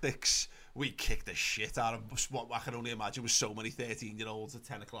military tactics, we kicked the shit out of what I can only imagine was so many 13-year-olds at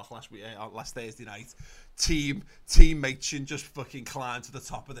 10 o'clock last Thursday night. Team matching just fucking climbed to the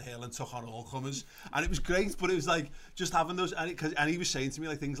top of the hill and took on all comers. And it was great, but it was like just having those, and he was saying to me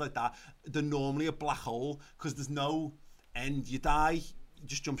like things like that, they're normally a black hole because there's no end. You die, you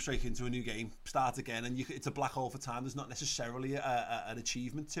just jump straight into a new game, start again, and it's a black hole for time. There's not necessarily an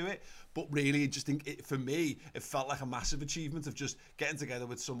achievement to it, but really, for me, it felt like a massive achievement of just getting together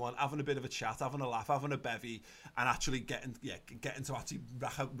with someone, having a bit of a chat, having a laugh, having a bevy, and actually getting to actually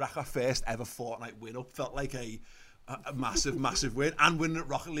rack our first ever Fortnite win up. Felt like a massive win, and winning at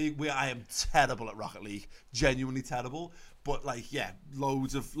Rocket League. I am terrible at Rocket League, genuinely terrible, but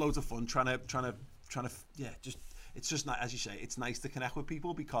loads of fun trying to just. It's just not, as you say, it's nice to connect with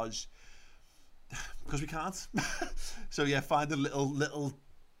people because we can't. So finding little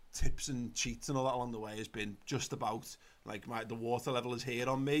tips and cheats and all that along the way has been just about like the water level is here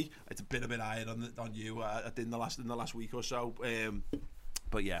on me. It's been a bit higher on you in the last week or so.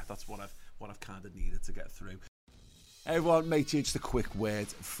 But that's what I've kind of needed to get through. Hey everyone, mate, just a quick word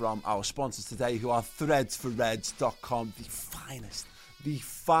from our sponsors today, who are threadsforreds.com, the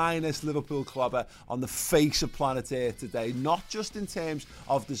finest Liverpool clubber on the face of planet Earth today, not just in terms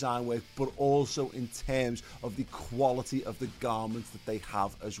of design work, but also in terms of the quality of the garments that they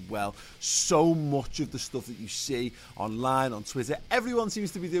have as well. So much of the stuff that you see online, on Twitter, everyone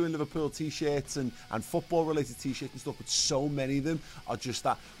seems to be doing Liverpool t-shirts and football related t-shirts and stuff, but so many of them are just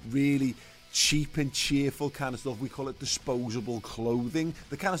that really cheap and cheerful kind of stuff. We call it disposable clothing,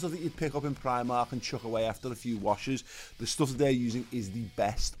 the kind of stuff that you'd pick up in Primark and chuck away after a few washes. The stuff that they're using is the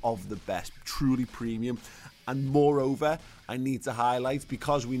best of the best, truly premium. And moreover, I need to highlight,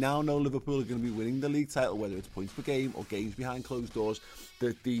 because we now know Liverpool are going to be winning the league title, whether it's points per game or games behind closed doors,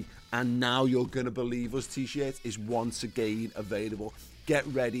 that the "and now you're going to believe us" t-shirt is once again available. Get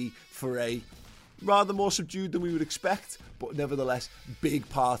ready for a rather more subdued than we would expect, but nevertheless, big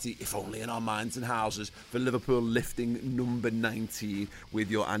party, if only in our minds and houses, for Liverpool lifting number 19 with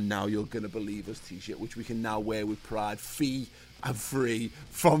your "And Now You're Gonna Believe Us" t-shirt, which we can now wear with pride, fee and free,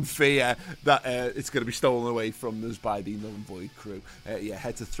 from fear that it's going to be stolen away from us by the Null and Void crew.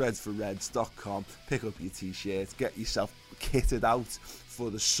 Head to threadsforreds.com, pick up your t-shirts, get yourself kitted out for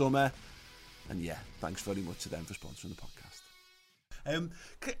the summer, and thanks very much to them for sponsoring the podcast. I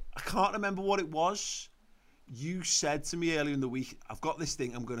can't remember what it was. You said to me earlier in the week, I've got this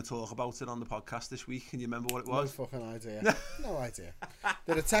thing, I'm going to talk about it on the podcast this week. Can you remember what it was? No fucking idea. No idea.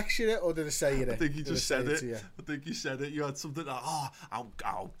 Did I text you it or did I say it? I think you just said it. I think you said it. You had something like, I'm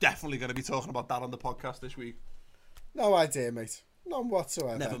definitely going to be talking about that on the podcast this week. No idea, mate. None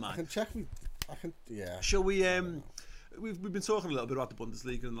whatsoever. Never mind. I can check. Shall we... We've been talking a little bit about the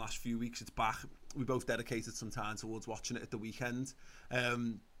Bundesliga in the last few weeks. It's back. We both dedicated some time towards watching it at the weekend.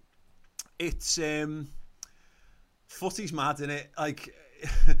 It's... footy's mad, innit? Like,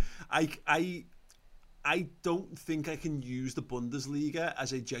 I don't think I can use the Bundesliga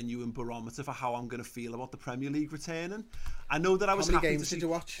as a genuine barometer for how I'm going to feel about the Premier League returning. I know that I was happy to see... How many games did you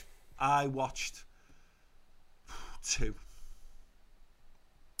watch? I watched 2.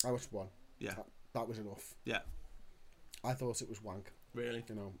 I watched 1. Yeah. That was enough. Yeah. I thought it was wank. Really?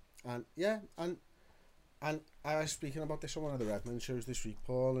 You know. And I was speaking about this on one of the Redmond shows this week,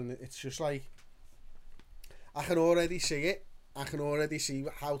 Paul, and it's just like... I can already see it. I can already see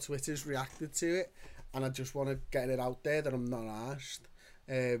how Twitter's reacted to it, and I just want to get it out there that I'm not arsed,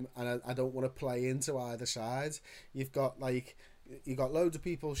 and I don't want to play into either side. You've got loads of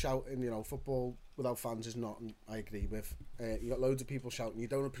people shouting, football without fans is not, and I agree with. You got loads of people shouting you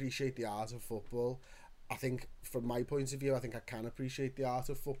don't appreciate the art of football. I think, from my point of view, I think I can appreciate the art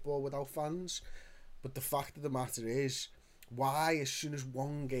of football without fans, but the fact of the matter is, why, as soon as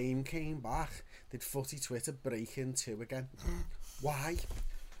one game came back, did Footy Twitter break in 2 again? Why?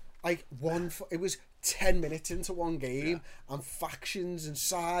 Like, it was 10 minutes into one game, and factions and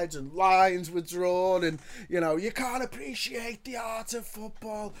sides and lines were drawn, and, you can't appreciate the art of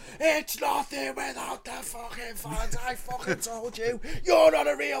football. It's nothing without the fucking fans. I fucking told you. You're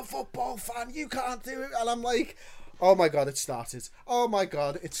not a real football fan. You can't do it. And I'm like, oh my God, it started. Oh my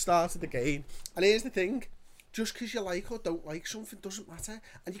God, it started again. And here's the thing. Just because you like or don't like something doesn't matter,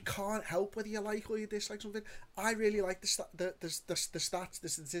 and you can't help whether you like or you dislike something. I really like the stats, the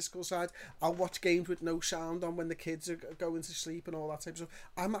statistical side. I'll watch games with no sound on when the kids are going to sleep and all that type of stuff.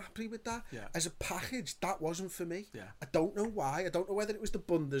 I'm happy with that. Yeah. As a package, that wasn't for me. Yeah. I don't know why. I don't know whether it was the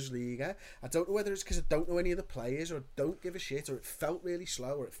Bundesliga. I don't know whether it's because I don't know any of the players, or don't give a shit, or it felt really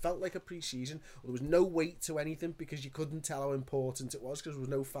slow, or it felt like a pre-season, or there was no weight to anything because you couldn't tell how important it was because there was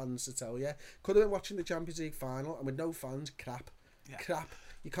no fans to tell you. Could have been watching the Champions League final, and with no fans, crap.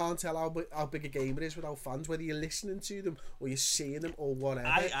 You can't tell how big a game it is without fans, whether you're listening to them or you're seeing them or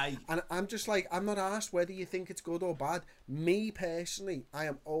whatever. And I'm just like, I'm not asked whether you think it's good or bad. Me personally, I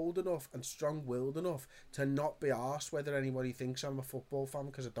am old enough and strong-willed enough to not be asked whether anybody thinks I'm a football fan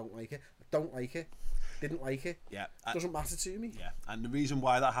because I don't like it. I don't like it. Didn't like it. Yeah, doesn't matter to me. Yeah, and the reason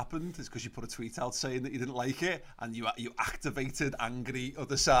why that happened is because you put a tweet out saying that you didn't like it, and you activated angry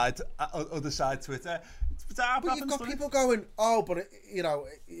other side Twitter. But you've got people going, oh, but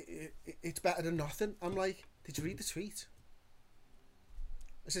it's better than nothing. I'm like, did you read the tweet?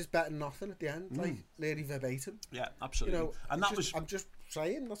 It says better than nothing at the end, like nearly verbatim. Yeah, absolutely. And that was. I'm just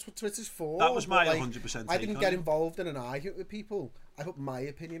saying that's what Twitter's for. That was my 100%. I didn't get involved in an argument with people. I put my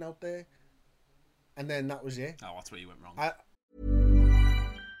opinion out there. And then that was it. Oh, that's where you went wrong.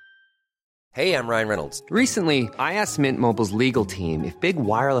 Hey, I'm Ryan Reynolds. Recently, I asked Mint Mobile's legal team if big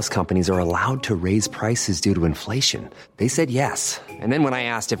wireless companies are allowed to raise prices due to inflation. They said yes. And then when I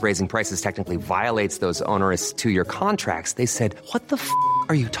asked if raising prices technically violates those onerous 2-year contracts, they said, "What the f***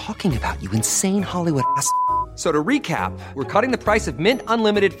 are you talking about, you insane Hollywood ass?" So to recap, we're cutting the price of Mint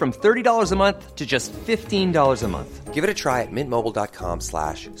Unlimited from $30 a month to just $15 a month. Give it a try at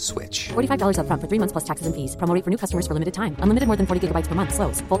mintmobile.com/switch. $45 up front for 3 months plus taxes and fees. Promo rate for new customers for limited time. Unlimited more than 40 gigabytes per month.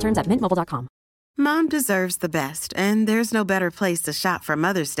 Slows full terms at mintmobile.com. Mom deserves the best, and there's no better place to shop for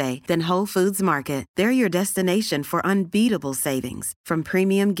Mother's Day than Whole Foods Market. They're your destination for unbeatable savings, from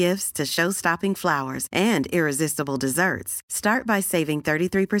premium gifts to show-stopping flowers and irresistible desserts. Start by saving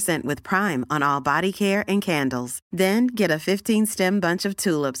 33% with Prime on all body care and candles. Then get a 15-stem bunch of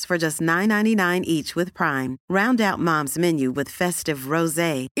tulips for just $9.99 each with Prime. Round out Mom's menu with festive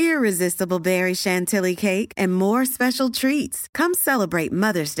rosé, irresistible berry chantilly cake, and more special treats. Come celebrate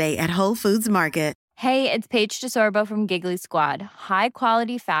Mother's Day at Whole Foods Market. Hey, it's Paige DeSorbo from Giggly Squad. High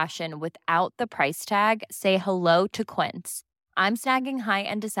quality fashion without the price tag. Say hello to Quince. I'm snagging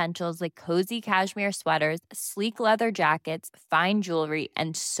high-end essentials like cozy cashmere sweaters, sleek leather jackets, fine jewelry,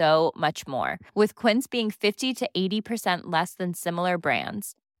 and so much more. With Quince being 50 to 80% less than similar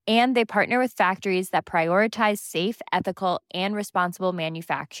brands. And they partner with factories that prioritize safe, ethical, and responsible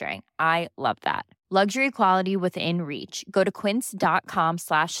manufacturing. I love that. Luxury quality within reach. Go to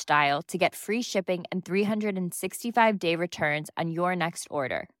quince.com/style to get free shipping and 365-day returns on your next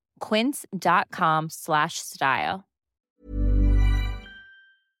order. Quince.com/style.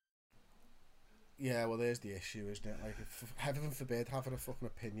 Yeah, well, there's the issue, isn't it? Like, if, heaven forbid, having a fucking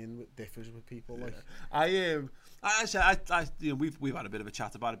opinion that differs with people. Like, we've had a bit of a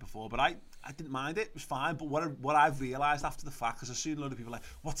chat about it before, but I didn't mind it. It was fine. But what I've realised after the fact, because I've seen a lot of people like,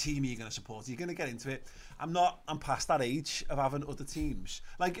 what team are you going to support? Are you going to get into it? I'm past that age of having other teams.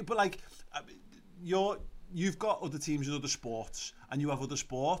 You've got other teams in other sports, and you have other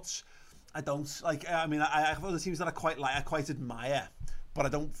sports. I don't like. I mean, I have other teams that I quite like. I quite admire. But I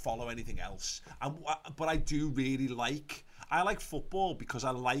don't follow anything else. But I do really like. I like football because I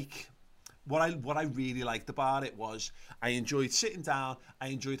like what I really liked about it was I enjoyed sitting down. I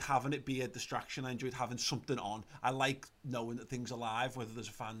enjoyed having it be a distraction. I enjoyed having something on. I like knowing that things are live, whether there's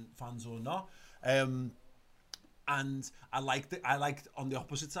fans or not. And I liked on the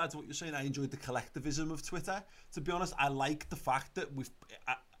opposite side to what you're saying. I enjoyed the collectivism of Twitter. To be honest, I like the fact that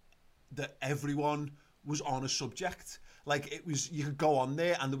that everyone was on a subject. Like, it was, you could go on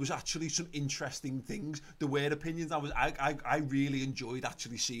there and there was actually some interesting things. There were opinions. I really enjoyed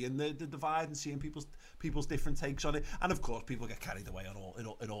actually seeing the divide and seeing people's different takes on it. And of course, people get carried away in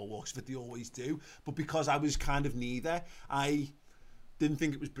all walks of it. They always do. But because I was kind of neither, I didn't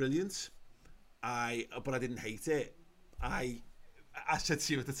think it was brilliant. But I didn't hate it. I said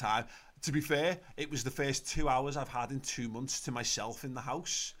to you at the time, to be fair, it was the first 2 hours I've had in 2 months to myself in the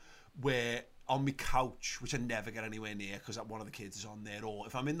house, where on my couch, which I never get anywhere near because one of the kids is on there, or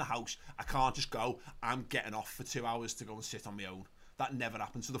if I'm in the house, I can't just go, I'm getting off for 2 hours to go and sit on my own. That never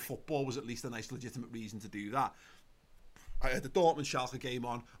happened. So the football was at least a nice legitimate reason to do that. I had the Dortmund Schalke game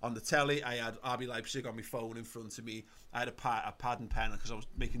on the telly. I had RB Leipzig on my phone in front of me. I had a pad and pen because I was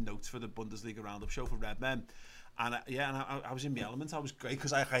making notes for the Bundesliga Roundup show for Red Men. And I was in my element. I was great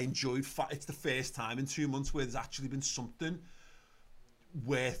because I enjoyed. It's the first time in 2 months where there's actually been something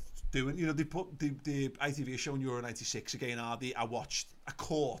worth doing. You know, they put the ITV show in Euro 96 again. I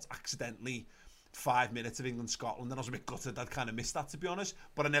caught accidentally 5 minutes of England-Scotland, and I was a bit gutted I'd kind of missed that, to be honest,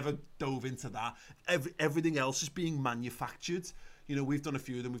 but I never dove into that. Everything else is being manufactured. You know, we've done a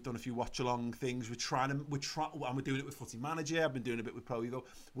few of them. We've done a few watch-along things. And we're doing it with Footy Manager. I've been doing a bit with Pro Evo.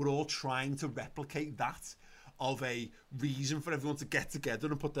 We're all trying to replicate that, of a reason for everyone to get together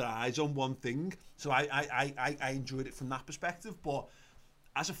and put their eyes on one thing. So I enjoyed it from that perspective, but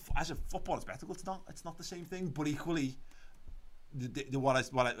as a football spectacle, it's not the same thing. But equally, what I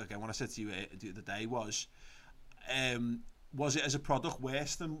said to you the other day was it as a product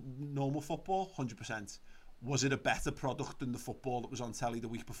worse than normal football? 100%. Was it a better product than the football that was on telly the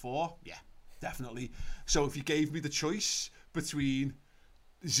week before? Yeah, definitely. So if you gave me the choice between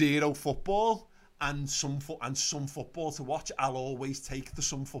zero football and some football to watch, I'll always take the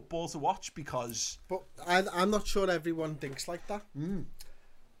some football to watch, because... But I'm not sure everyone thinks like that.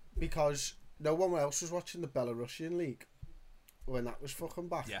 Because no one else was watching the Belarusian league when that was fucking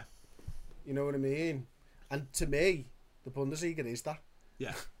back. Yeah. You know what I mean? And to me, the Bundesliga is that.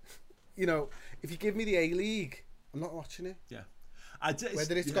 Yeah. You know, if you give me the A-League, I'm not watching it. Yeah.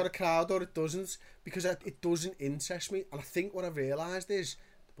 Whether it's got a crowd or it doesn't, because it doesn't interest me. And I think what I've realised is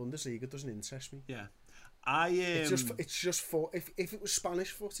the Bundesliga doesn't interest me. Yeah. It's just for if it was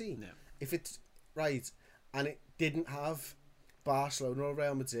Spanish footy, if it's right and it didn't have Barcelona or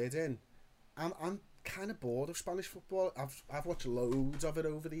Real Madrid in, I'm kind of bored of Spanish football. I've watched loads of it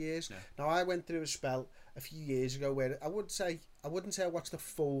over the years. Yeah. Now, I went through a spell a few years ago where I wouldn't say I watched the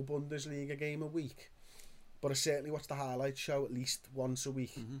full Bundesliga game a week, but I certainly watched the highlight show at least once a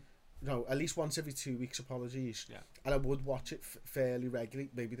week. Mm-hmm. No, at least once every 2 weeks, apologies. Yeah. And I would watch it fairly regularly.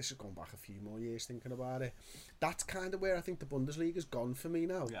 Maybe this has gone back a few more years thinking about it. That's kind of where I think the Bundesliga's gone for me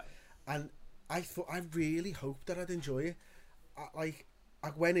now. Yeah. And I really hoped that I'd enjoy it. I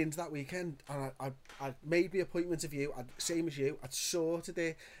went into that weekend and I made the appointment of you, same as you. I'd sorted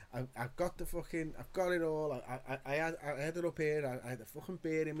it. I've got it all. I had it up here. I had a fucking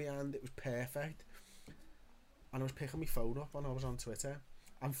beer in my hand. It was perfect. And I was picking my phone up and I was on Twitter.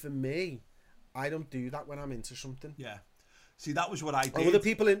 And for me, I don't do that when I'm into something. Yeah. See, that was what I did. Other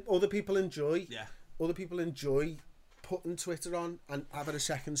people enjoy. Yeah. Other people enjoy putting Twitter on and having a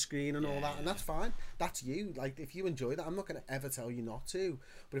second screen and all that, and that's fine. That's you. Like, if you enjoy that, I'm not going to ever tell you not to.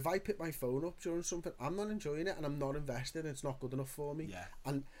 But if I pick my phone up during something, I'm not enjoying it and I'm not invested, and it's not good enough for me. Yeah.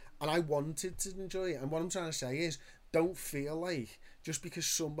 And I wanted to enjoy it. And what I'm trying to say is, don't feel like just because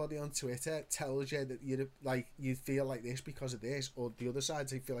somebody on Twitter tells you that you feel like this because of this, or the other side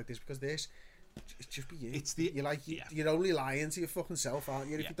say feel like this because of this. Just be you. You're only lying to your fucking self, aren't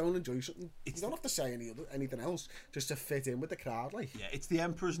you? If you don't enjoy something, you don't have to say anything else just to fit in with the crowd. Like, yeah, it's the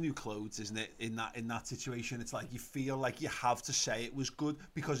emperor's new clothes, isn't it? In that situation, it's like you feel like you have to say it was good,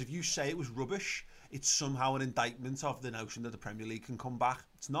 because if you say it was rubbish, it's somehow an indictment of the notion that the Premier League can come back.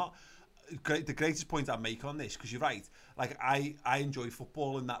 It's not. The greatest point I make on this, because you're right, like I enjoy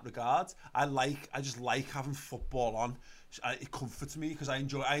football in that regard. I just like having football on. It comforts me because I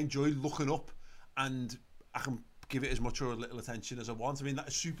enjoy looking up, and I can give it as much or little attention as I want. I mean,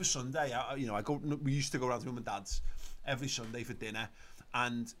 that Super Sunday, we used to go around to mum and dad's every Sunday for dinner,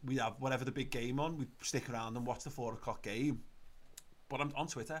 and we'd have whatever the big game on, we'd stick around and watch the 4 o'clock game. But I'm on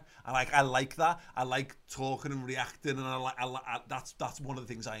Twitter. I like that. I like talking and reacting, and that's one of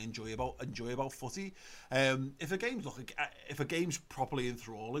the things I enjoy about footy. If a game's properly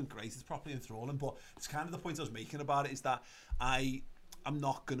enthralling, great. It's properly enthralling. But it's kind of the point I was making about it, is that I'm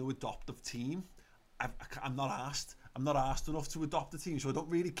not going to adopt the team. I'm not asked. I'm not asked enough to adopt the team, so I don't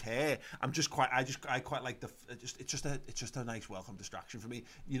really care. I quite like it's just a nice welcome distraction for me.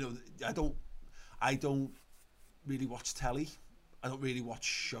 You know, I don't really watch telly. I don't really watch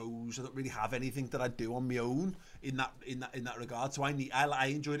shows. I don't really have anything that I do on my own in that regard. So I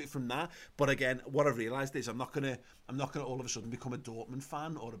enjoyed it from that. But again, what I've realised is I'm not gonna all of a sudden become a Dortmund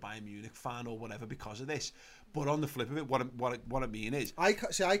fan or a Bayern Munich fan or whatever because of this. But on the flip of it, what I mean is, I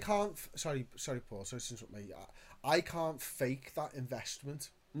can't. Sorry, Paul. Sorry to interrupt me. I can't fake that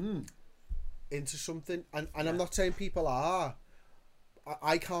investment into something, and I'm not saying people are.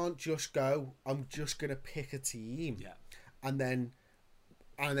 I can't just go, I'm just gonna pick a team. Yeah. And then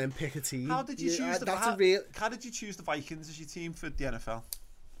pick a team. How did you choose How did you choose the Vikings as your team for the NFL?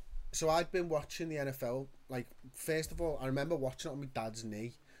 So I'd been watching the NFL. Like, first of all, I remember watching it on my dad's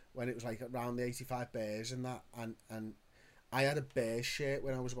knee when it was like around the 85 Bears and that. And I had a Bears shirt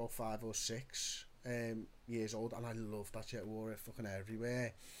when I was about 5 or 6 years old, and I loved that shirt. I wore it fucking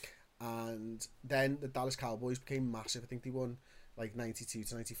everywhere. And then the Dallas Cowboys became massive. I think they won like 92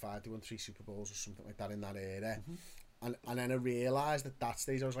 to 95. They won 3 Super Bowls or something like that in that era. Mm-hmm. And then I realised at that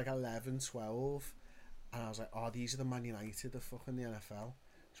stage I was like 11, 12, and I was like, oh, these are the Man United of fucking the NFL.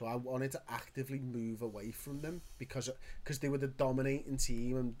 So I wanted to actively move away from them because they were the dominating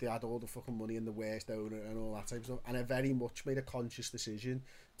team and they had all the fucking money and the worst owner and all that type of stuff. And I very much made a conscious decision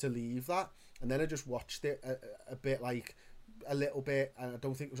to leave that. And then I just watched it a bit, like a little bit, and I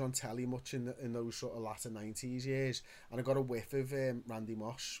don't think it was on telly much in those sort of latter 90s years. And I got a whiff of Randy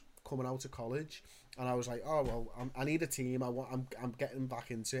Moss coming out of college, and I was like, oh well, I need a team. I'm getting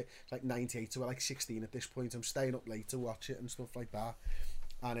back into it. It's like 98, so we're like 16 at this point. I'm staying up late to watch it and stuff like that.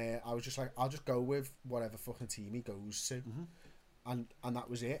 And I was just like, I'll just go with whatever fucking team he goes to. Mm-hmm. And that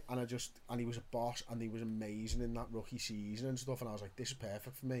was it. And he was a boss, and he was amazing in that rookie season and stuff. And I was like, this is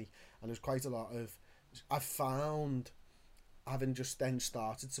perfect for me. And there's quite a lot of, I found, having just then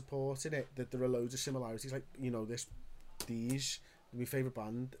started supporting it, that there are loads of similarities. Like, you know, my favourite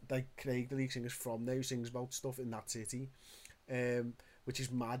band, like Craig, the lead singer's from there, who sings about stuff in that city, which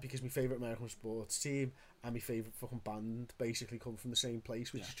is mad because my favourite American sports team and my favourite fucking band basically come from the same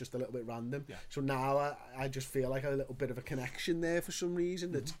place, which is just a little bit random. Yeah. So now I just feel like a little bit of a connection there for some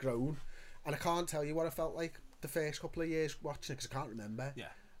reason that's grown, and I can't tell you what I felt like the first couple of years watching it because I can't remember. Yeah,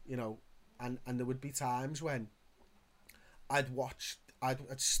 you know, and there would be times when I'd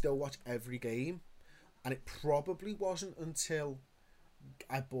still watch every game, and it probably wasn't until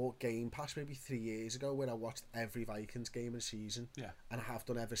I bought Game Pass maybe 3 years ago when I watched every Vikings game in a season, and I have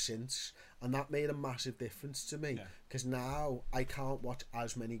done ever since, and that made a massive difference to me because now I can't watch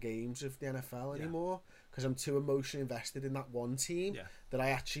as many games of the NFL anymore because I'm too emotionally invested in that one team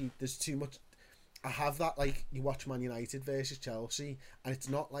that there's too much. I have that, like, you watch Man United versus Chelsea, and it's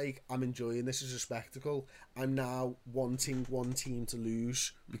not like I'm enjoying this as a spectacle. I'm now wanting one team to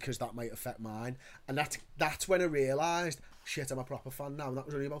lose because that might affect mine, and that's when I realised, shit, I'm a proper fan now. And that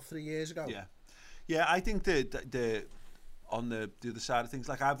was only about 3 years ago. Yeah. I think the on the other side of things,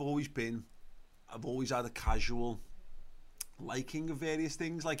 like I've always had a casual, liking of various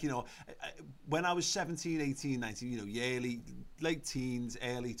things. Like, you know, when I was 17, 18, 19, you know, your late teens,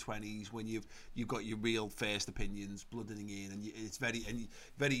 early 20s, when you've got your real first opinions blooding in, and it's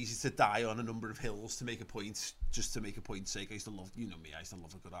very easy to die on a number of hills to make a point, just to make a point's sake. I used to love, you know me, I used to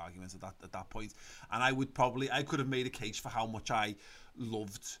love a good argument at that point. And I could have made a case for how much I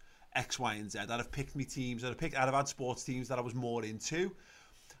loved X, Y, and Z. I'd have picked me teams, I'd have had sports teams that I was more into,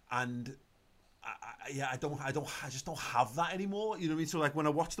 and I just don't have that anymore. You know what I mean? So like when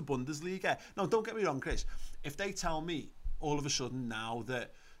I watch the Bundesliga, now don't get me wrong, Chris, if they tell me all of a sudden now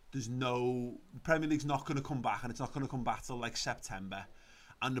that there's no, Premier League's not going to come back, and it's not going to come back till like September,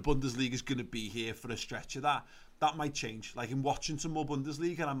 and the Bundesliga is going to be here for a stretch of that might change. Like in watching some more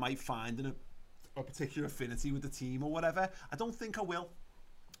Bundesliga, I might find a particular affinity with the team or whatever. I don't think I will,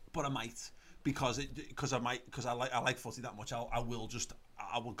 but I might, because I like footy that much. I will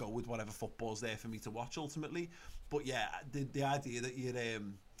go with whatever football's there for me to watch ultimately. But yeah, the idea that you're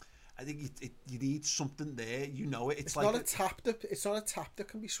I think you need something there. You know it. It's like not a tap that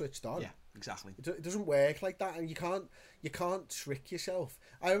can be switched on. Yeah, exactly. It doesn't work like that, and you can't trick yourself.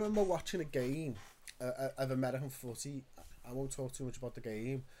 I remember watching a game of American footy. I won't talk too much about the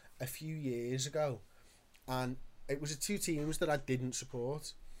game. A few years ago, and it was two teams that I didn't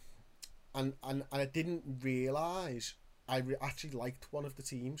support, and I didn't realise I actually liked one of the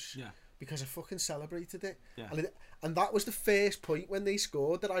teams. Yeah. Because I fucking celebrated it. Yeah. And that was the first point when they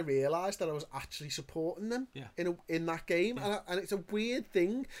scored that I realised that I was actually supporting them in that game. Yeah. And it's a weird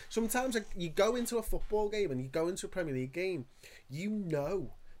thing. Sometimes you go into a football game and you go into a Premier League game, you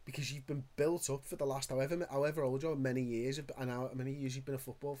know, because you've been built up for the last however old you are, many years, and how many years you've been a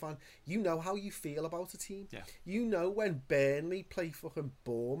football fan, you know how you feel about a team. Yeah. You know when Burnley play fucking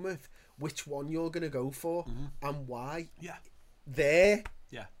Bournemouth, which one you're going to go for and why. Yeah.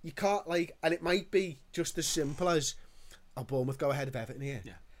 Yeah. You can't, like, and it might be just as simple as, Bournemouth go ahead of Everton here.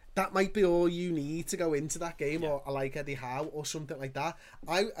 Yeah. That might be all you need to go into that game, or I like Eddie Howe or something like that.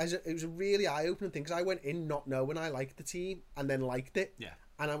 It was a really eye-opening thing, because I went in not knowing I liked the team and then liked it. Yeah.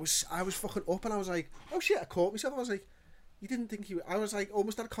 And I was fucking up, and I was like, oh shit, I caught myself. I was like, you didn't think you... I was like,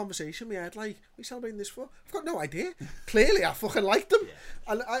 almost had a conversation in my head, like, what are you celebrating this for? I've got no idea. Clearly, I fucking liked them.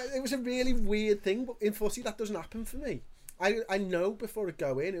 Yeah. And it was a really weird thing, but in footy, that doesn't happen for me. I know before I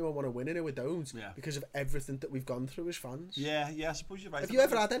go in who I want to win and who I don't, because of everything that we've gone through as fans. Yeah, I suppose you're right. Have you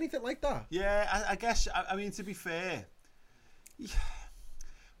ever had anything like that? Yeah, I guess, I mean, to be fair,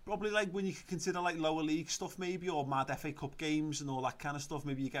 probably like when you consider like lower league stuff maybe, or mad FA Cup games and all that kind of stuff,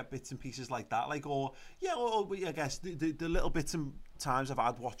 maybe you get bits and pieces like that, like, or I guess the little bits and times I've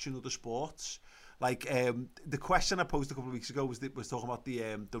had watching other sports. Like the question I posed a couple of weeks ago was talking about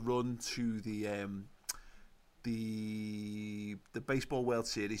the run to the Baseball World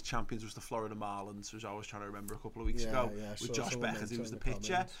Series champions was the Florida Marlins, which I was trying to remember a couple of weeks ago, with Josh Beckett, who was the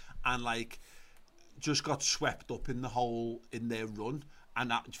pitcher, and like just got swept up in their run,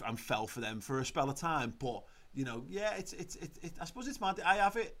 and fell for them for a spell of time. But you know, it's I suppose it's mad. I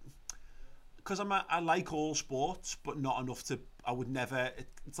have it because I like all sports, but not enough to. I would never.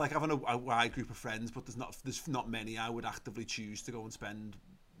 It's like having a wide group of friends, but there's not many I would actively choose to go and spend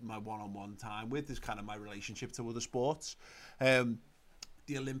my one-on-one time with. Is kind of my relationship to other sports.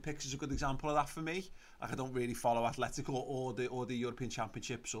 The Olympics is a good example of that for me. Like, I don't really follow athletics or the European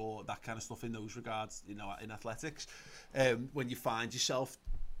Championships or that kind of stuff in those regards, you know, in athletics. When you find yourself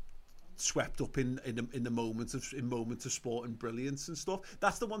swept up in the moments of sport and brilliance and stuff,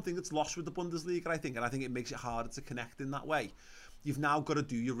 that's the one thing that's lost with the Bundesliga, I think, and I think it makes it harder to connect in that way. You've now got to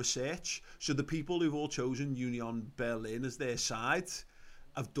do your research. So the people who've all chosen Union Berlin as their side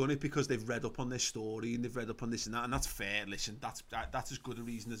have done it because they've read up on this story and they've read up on this and that, and that's fair. Listen, that's as good a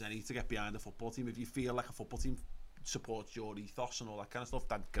reason as any to get behind a football team. If you feel like a football team supports your ethos and all that kind of stuff,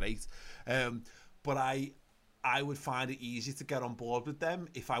 that's great. But I would find it easy to get on board with them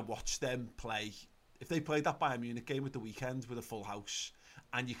if I watched them play. If they played that Bayern Munich game at the weekend with a full house,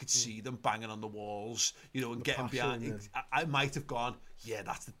 and you could see them banging on the walls, you know, and getting behind, I might have gone, yeah,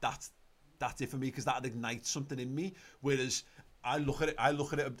 that's it for me, because that'd ignite something in me. Whereas I look at it a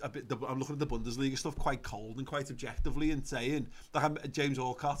bit. I'm looking at the Bundesliga stuff quite cold and quite objectively, and saying, like, James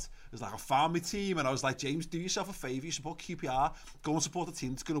Orcott was like, I found my team, and I was like, James, do yourself a favour. You support QPR. Go and support the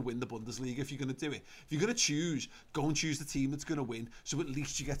team that's going to win the Bundesliga if you're going to do it. If you're going to choose, go and choose the team that's going to win. So at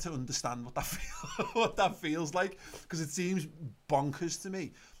least you get to understand what that feels like, because it seems bonkers to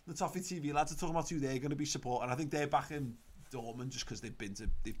me. The Toffee TV lads are talking about who they're going to be supporting. I think they're back in Dortmund just because they've been to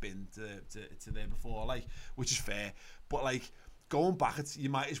there before, like, which is fair. But like, going back, you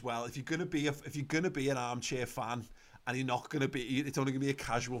might as well, if you're gonna be an armchair fan and you're not going to be, it's only going to be a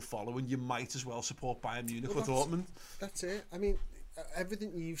casual following, you might as well support Bayern Munich or Dortmund. That's it. I mean,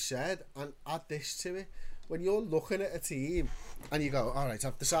 everything you've said, and add this to it. When you're looking at a team and you go, all right,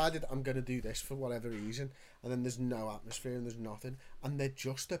 I've decided I'm going to do this for whatever reason, and then there's no atmosphere and there's nothing, and they're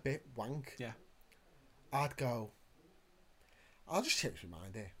just a bit wank. Yeah. I'd go, I'll just change my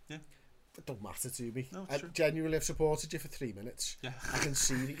mind here. Yeah. It don't matter to me. No, I genuinely have supported you for 3 minutes. Yeah. I can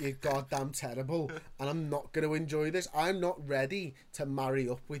see that you're goddamn terrible, and I'm not going to enjoy this. I'm not ready to marry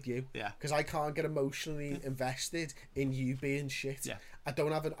up with you. Yeah. Because I can't get emotionally invested in you being shit. Yeah. I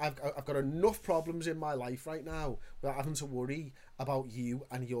don't have I've got enough problems in my life right now without having to worry about you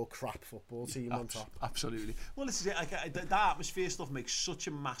and your crap football team on top. Absolutely. Well, this is it. Like, that atmosphere stuff makes such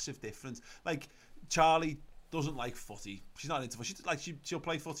a massive difference. Like, Charlie doesn't like footy. She's not into footy. She'll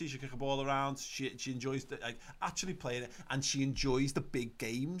play footy. She'll kick a ball around. She enjoys actually playing it, and she enjoys the big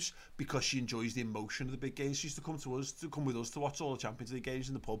games because she enjoys the emotion of the big games. She used to come with us to watch all the Champions League games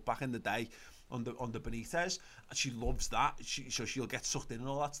in the pub back in the day under Benitez, and she loves that. So she'll get sucked in and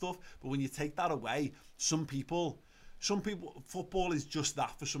all that stuff. But when you take that away, some people, football is just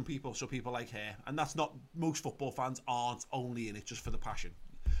that for some people. So people like her, and that's not, most football fans aren't only in it just for the passion.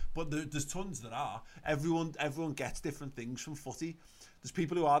 But there's tons that are. Everyone gets different things from footy. There's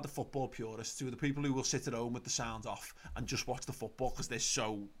people who are the football purists, who are the people who will sit at home with the sound off and just watch the football because they're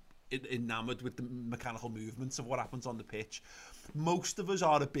so enamoured with the mechanical movements of what happens on the pitch. Most of us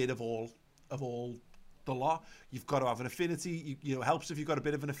are a bit of all the lot. You've got to have an affinity. You know, it helps if you've got a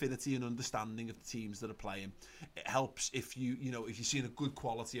bit of an affinity and understanding of the teams that are playing. It helps if if you're seeing a good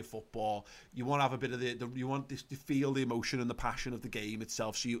quality of football. You want to have a bit of you want to feel the emotion and the passion of the game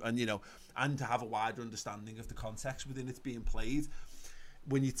itself. So and to have a wider understanding of the context within it's being played.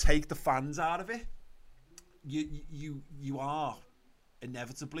 When you take the fans out of it, you are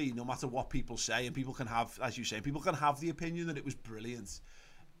inevitably, no matter what people say, and people can have, as you say, people can have the opinion that it was brilliant.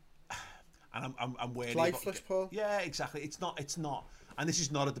 And I'm wary. Lifeless, Paul. Yeah, exactly. It's not. And this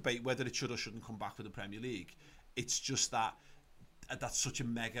is not a debate whether it should or shouldn't come back with the Premier League. It's just that that's such a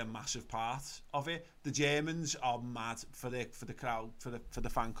mega massive part of it. The Germans are mad for the crowd, for the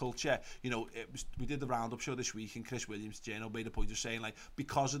fan culture. You know, we did the roundup show this week, and Chris Williams, Jano, made a point of saying, like,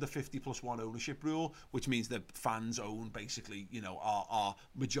 because of the 50+1 ownership rule, which means that fans own basically, are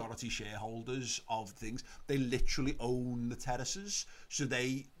majority shareholders of things. They literally own the terraces, so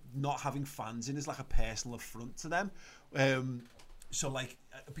they. Not having fans in is like a personal affront to them. So like,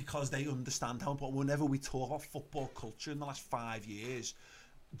 because they understand how important, whenever we talk about football culture in the last 5 years,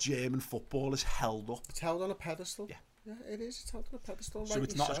 German football is held up. It's held on a pedestal. Yeah, it is. It's held on a pedestal. So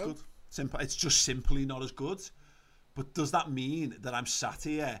it's not as good. It's just simply not as good. But does that mean that I'm sat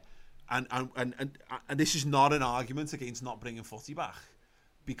here and this is not an argument against not bringing footy back,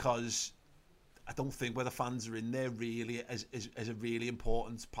 because I don't think whether fans are in there really is a really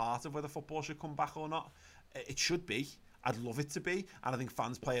important part of whether football should come back or not. It should be. I'd love it to be, and I think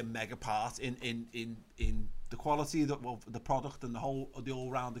fans play a mega part in the quality of the product and the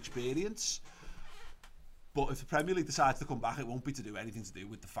all-round experience. But if the Premier League decides to come back, it won't be to do anything to do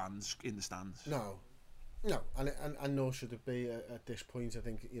with the fans in the stands. No, and nor should it be at this point. I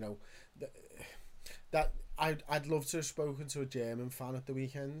think that I'd love to have spoken to a German fan at the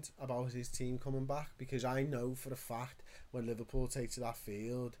weekend about his team coming back, because I know for a fact when Liverpool take to that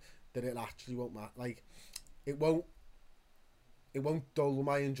field that it actually won't matter. Like, it won't dull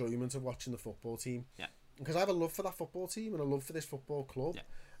my enjoyment of watching the football team. Yeah. Because I have a love for that football team and a love for this football club.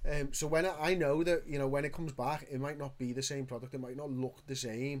 Yeah. So when I know that, when it comes back, it might not be the same product, it might not look the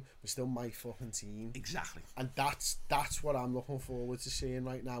same, but still my fucking team. Exactly. And that's what I'm looking forward to seeing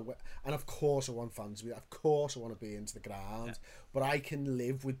right now. And of course I want fans to be, of course I want to be into the ground, but I can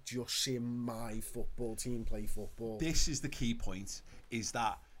live with just seeing my football team play football. This is the key point, is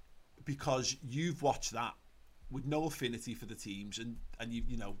that because you've watched that with no affinity for the teams, and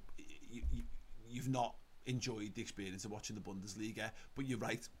you've not enjoyed the experience of watching the Bundesliga, but you're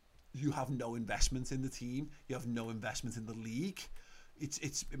right, you have no investment in the team, you have no investment in the league.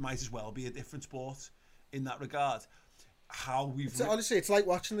 It might as well be a different sport in that regard. Honestly, it's like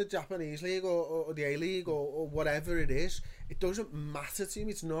watching the Japanese league or the A-League or whatever it is. It doesn't matter to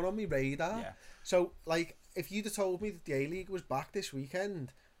me. It's not on my radar. Yeah. So, like, if you'd have told me that the A-League was back this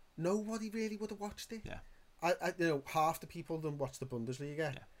weekend, nobody really would have watched it. Yeah. Half the people didn't watch the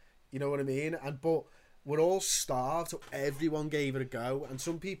Bundesliga. Yeah. You know what I mean? But we're all starved, so everyone gave it a go, and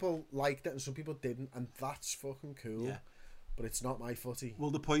some people liked it and some people didn't, and that's fucking cool. Yeah. But it's not my footy.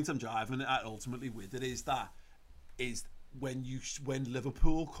 Well, the point I'm driving at ultimately with it is when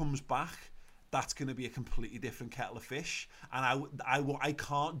Liverpool comes back, that's going to be a completely different kettle of fish, and I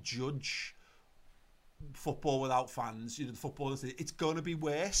can't judge football without fans, you know, the football, it's going to be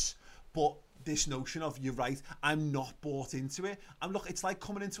worse. But this notion of, you're right, I'm not bought into it. It's like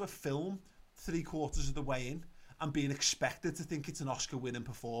coming into a film 3/4 of the way in and being expected to think it's an Oscar-winning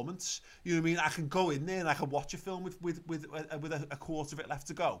performance. You know what I mean? I can go in there and I can watch a film with a quarter of it left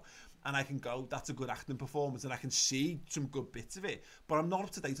to go, and I can go, that's a good acting performance, and I can see some good bits of it. But I'm not up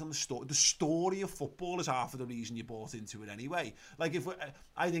to date on the story. The story of football is half of the reason you bought into it anyway. Like,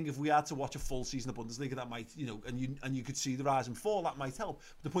 I think if we had to watch a full season of Bundesliga, that might, you know, and you could see the rise and fall, that might help.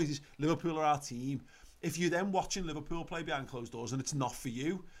 But the point is, Liverpool are our team. If you're then watching Liverpool play behind closed doors and it's not for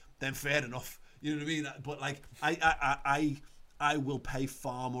you, then fair enough. You know what I mean? But like, I will pay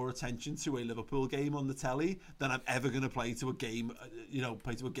far more attention to a Liverpool game on the telly than I'm ever going to play to a game,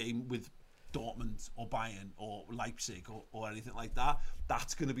 with Dortmund or Bayern or Leipzig or anything like that.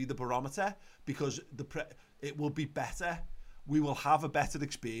 That's going to be the barometer, because it will be better. We will have a better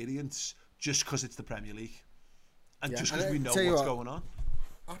experience just because it's the Premier League, and just because we know what's going on.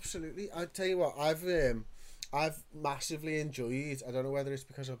 Absolutely. I tell you what, I've massively enjoyed, I don't know whether it's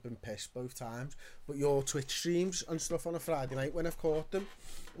because I've been pissed both times, but your Twitch streams and stuff on a Friday night when I've caught them.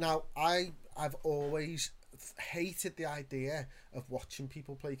 Now, I've always hated the idea of watching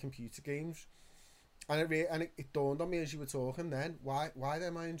people play computer games. And it dawned on me as you were talking then, why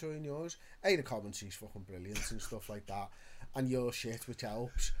am I enjoying yours? The commentary's fucking brilliant and stuff like that, and your shit, which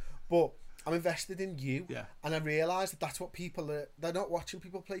helps. But I'm invested in you, and I realise that that's what people are. They're not watching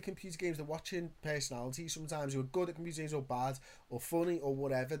people play computer games. They're watching personalities sometimes who are good at computer games or bad or funny or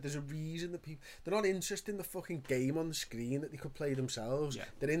whatever. There's a reason that they're not interested in the fucking game on the screen that they could play themselves. Yeah.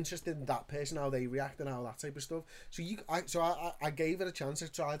 They're interested in that person, how they react and all that type of stuff. So I gave it a chance. I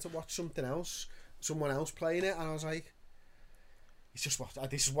tried to watch someone else playing it, and I was like, it's just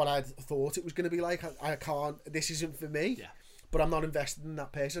this is what I thought it was going to be like. I can't. This isn't for me. Yeah. But I'm not invested in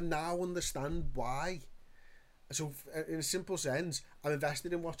that person. Now I understand why. So, in a simple sense, I'm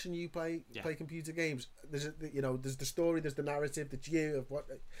invested in watching you play computer games. There's the story, there's the narrative, that you have what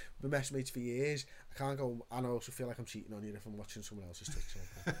we've been messmates for years. I can't go, and I also feel like I'm cheating on you if I'm watching someone else's Twitch.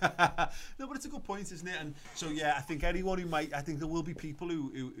 No, but it's a good point, isn't it? And so, I think anyone who I think there will be people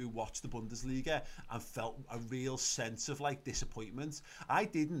who watch the Bundesliga and felt a real sense of like disappointment. I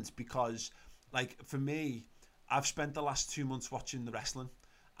didn't, because, like, for me, I've spent the last 2 months watching the wrestling,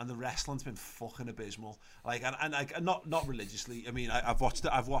 and the wrestling's been fucking abysmal. Like, and not religiously. I mean, I watched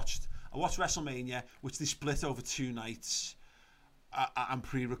WrestleMania, which they split over 2 nights, and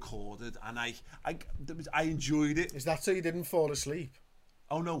pre-recorded, and I enjoyed it. Is that so you didn't fall asleep?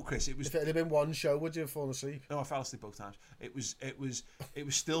 Oh no, Chris! It was. If it had been one show, would you have fallen asleep? No, I fell asleep both times. It was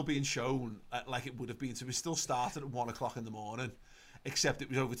still being shown like it would have been. So we still started at 1 o'clock in the morning. Except it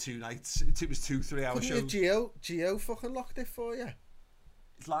was over 2 nights. It was 2-3 hour shows. Geo fucking locked it for you.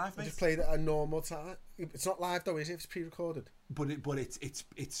 It's live, mate. I just played it at a normal time. It's not live though, is it? It's pre-recorded. But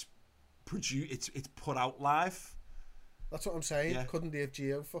it's produced. It's put out live. That's what I'm saying. Yeah. Couldn't they have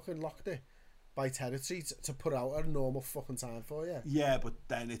Geo fucking locked it by territory to put out at a normal fucking time for you? Yeah, but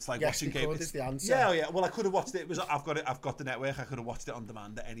then it's like watching games. Is the answer. Yeah. Well, I could have watched it. I've got the network. I could have watched it on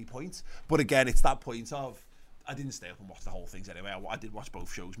demand at any point. But again, it's that point of, I didn't stay up and watch the whole things anyway. I did watch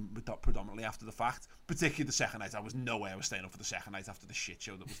both shows predominantly after the fact, particularly the second night. I was no way I was staying up for the second night after the shit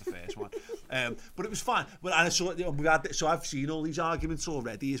show that was the first one. But it was fine. But I saw, so I've seen all these arguments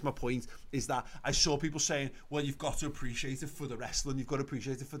already. Is my point is that I saw people saying, well, you've got to appreciate it for the wrestling, you've got to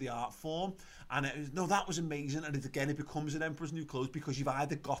appreciate it for the art form, and that was amazing. And it becomes an Emperor's New Clothes, because you've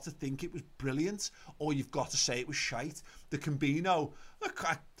either got to think it was brilliant or you've got to say it was shite. There can be no.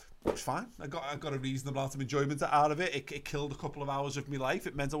 It was fine. I got a reasonable amount of enjoyment out of it. It killed a couple of hours of my life.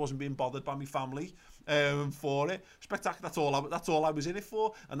 It meant I wasn't being bothered by my family for it. Spectacular. That's all I was in it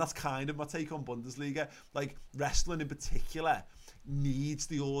for. And that's kind of my take on Bundesliga. Like, wrestling in particular needs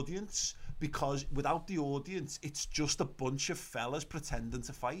the audience, because without the audience, it's just a bunch of fellas pretending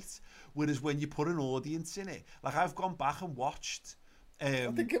to fight. Whereas when you put an audience in it, like, I've gone back and watched.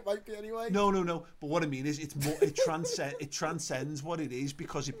 I think it might be anyway. No. But what I mean is, it's more. It transcends what it is,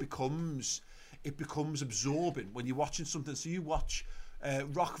 because it becomes absorbing when you're watching something. So you watch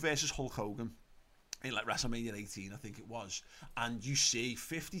Rock versus Hulk Hogan in like WrestleMania 18, I think it was, and you see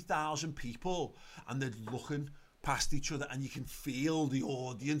 50,000 people, and they're looking past each other, and you can feel the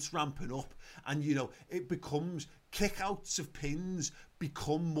audience ramping up, and it becomes kickouts of pins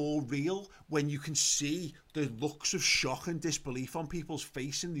become more real when you can see the looks of shock and disbelief on people's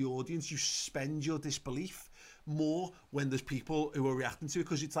face in the audience. You suspend your disbelief more when there's people who are reacting to it,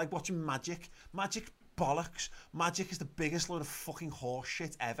 because it's like watching magic. Magic bollocks. Magic is the biggest load of fucking horse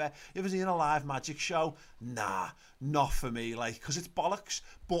shit ever. You ever seen a live magic show? Nah, not for me, like, because it's bollocks.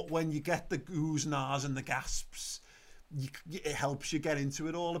 But when you get the oohs, nahs and the gasps, it helps you get into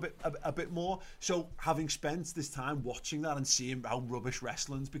it all a bit more. So having spent this time watching that and seeing how rubbish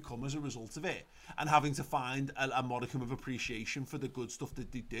wrestling's become as a result of it, and having to find a modicum of appreciation for the good stuff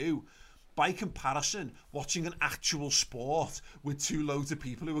that they do, by comparison, watching an actual sport with two loads of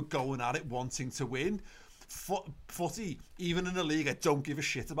people who are going at it wanting to win, footy, even in a league I don't give a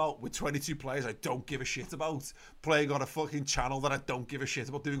shit about, with 22 players I don't give a shit about, playing on a fucking channel that I don't give a shit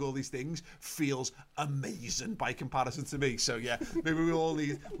about, doing all these things, feels amazing by comparison to me. So yeah, maybe we all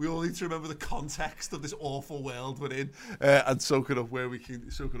need to remember the context of this awful world we're in, and soak it up where we can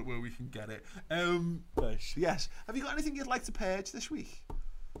get it. Yes. Have you got anything you'd like to purge this week?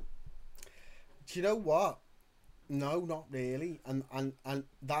 Do you know what? No, not really. And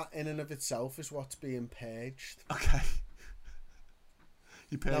that in and of itself is what's being purged. Okay.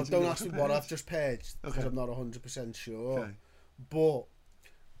 Now, don't ask me what I've just purged, because I'm not 100% sure. Okay. But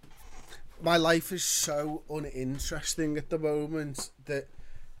my life is so uninteresting at the moment that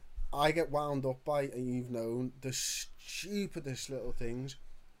I get wound up by, and you've known, the stupidest little things.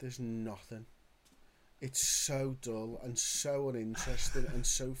 There's nothing. It's so dull and so uninteresting and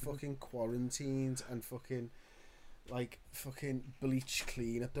so fucking quarantined and fucking bleach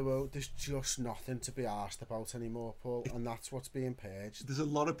clean at the moment. There's just nothing to be asked about anymore, Paul, and that's what's being purged. There's a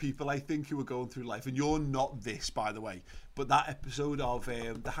lot of people, I think, who are going through life, and you're not this, by the way, but that episode of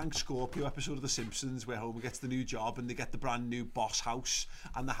the Hank Scorpio episode of The Simpsons, where Homer gets the new job and they get the brand new boss house,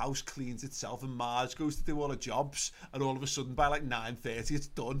 and the house cleans itself, and Marge goes to do all her jobs, and all of a sudden by like 9:30 it's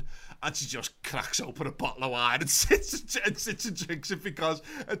done, and she just cracks open a bottle of wine and sits and drinks it, because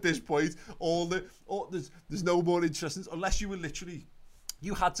at this point there's no more interest, unless you were literally,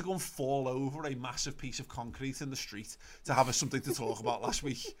 you had to go and fall over a massive piece of concrete in the street to have something to talk about last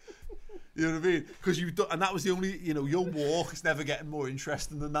week. You know what I mean? Because and that was the only, your walk is never getting more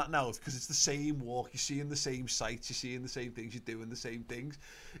interesting than that now, because it's the same walk, you're seeing the same sights, you're seeing the same things, you're doing the same things.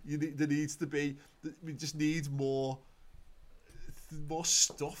 We just need more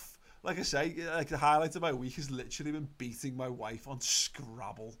stuff. Like I say, like the highlight of my week has literally been beating my wife on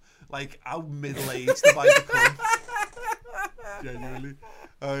Scrabble. Like, how middle-aged have I become? Genuinely.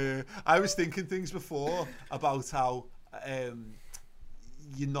 I was thinking things before about how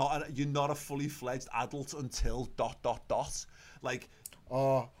you're not a fully fledged adult until ... Like,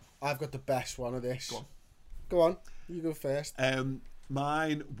 oh, I've got the best one of this. Go on. You go first.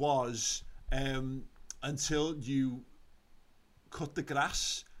 Mine was until you cut the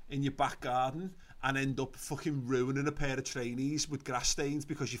grass in your back garden and end up fucking ruining a pair of trainees with grass stains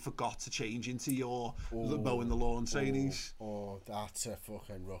because you forgot to change into your mowing the lawn trainees. Oh, that's a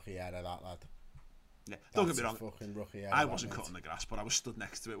fucking rookie error, that lad. Yeah, don't get me wrong. Rookie error, I wasn't cutting the grass, but I was stood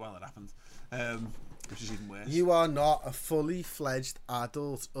next to it while it happened, which is even worse. You are not a fully fledged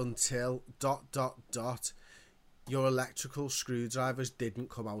adult until ... Your electrical screwdrivers didn't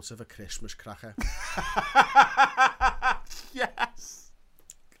come out of a Christmas cracker. Yes.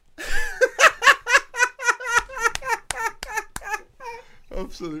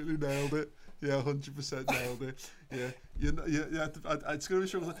 Absolutely nailed it. Yeah, 100% nailed it. Yeah, it's going to be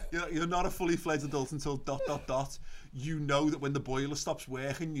struggle. You're not a fully fledged adult until ... You know that when the boiler stops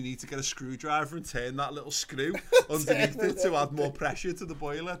working, you need to get a screwdriver and turn that little screw underneath it to add more pressure to the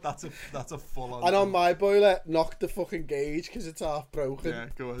boiler. That's a full on. And on my boiler, knock the fucking gauge because it's half broken. Yeah,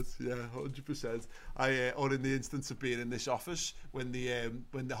 go on. Yeah, 100%. Or in the instance of being in this office, when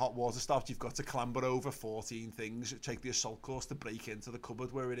the hot water stops, you've got to clamber over 14 things, take the assault course to break into the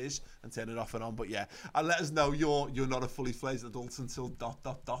cupboard where it is and turn it off and on. But yeah, and let us know you're not a fully fledged adult until ...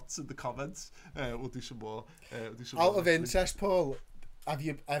 in the comments. We'll do some more. Out of interest, Paul, have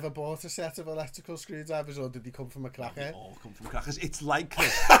you ever bought a set of electrical screwdrivers, or did they come from a cracker? They all come from crackers. It's like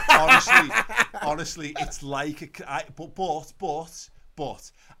Chris. honestly, it's like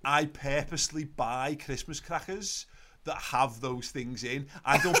but I purposely buy Christmas crackers that have those things in.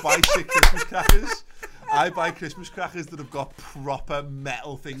 I don't buy shit Christmas crackers. I buy Christmas crackers that have got proper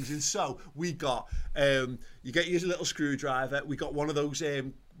metal things in. So we got you get your little screwdriver. We got one of those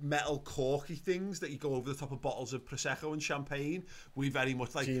metal corky things that you go over the top of bottles of Prosecco and champagne. We very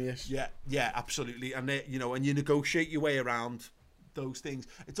much like genius. Yeah, absolutely. And and you negotiate your way around those things.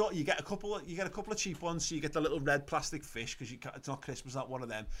 It's all, you get a couple of cheap ones. So you get the little red plastic fish because it's not Christmas, not one of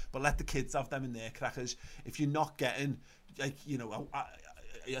them. But let the kids have them in their crackers. If you're not getting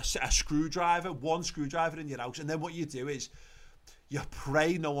a screwdriver, one screwdriver in your house, and then what you do is you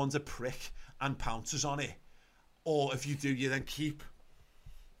pray no one's a prick and pounces on it, or if you do, you then keep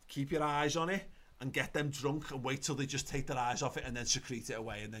your eyes on it and get them drunk and wait till they just take their eyes off it and then secrete it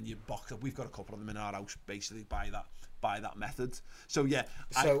away, and then you box up. We've got a couple of them in our house basically by that method. So yeah,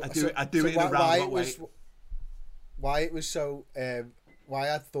 I do it in a roundabout way. Why it was so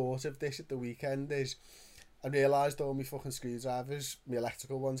why I thought of this at the weekend is I realised all my fucking screwdrivers, my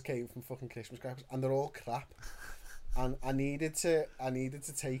electrical ones, came from fucking Christmas crackers, and they're all crap. And I needed to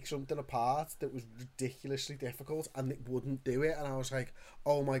take something apart that was ridiculously difficult, and it wouldn't do it. And I was like,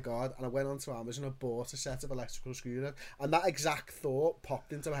 oh my God. And I went onto Amazon and bought a set of electrical screwdrivers. And that exact thought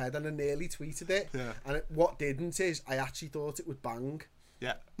popped into my head, and I nearly tweeted it. Yeah. And what didn't is I actually thought it would bang.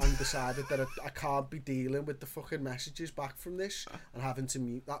 Yeah. And decided that I can't be dealing with the fucking messages back from this and having to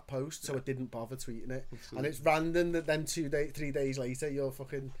mute that post, so I didn't bother tweeting it. Absolutely. And it's random that then 3 days later you're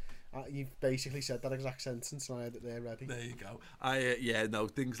fucking... you've basically said that exact sentence, and I had it there ready. There you go.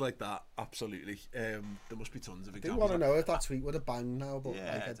 Things like that, absolutely. There must be tons of examples. I do want to know if that tweet would have banged now, but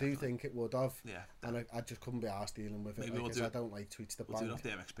I do think it would have. Yeah. And I just couldn't be arsed dealing with it, because I don't like tweets that bang. We'll do it off the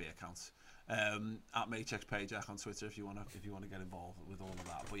MXP account. At MateXPayjack on Twitter if you want to get involved with all of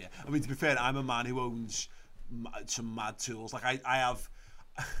that. But yeah, I mean, to be fair, I'm a man who owns some mad tools. Like I have...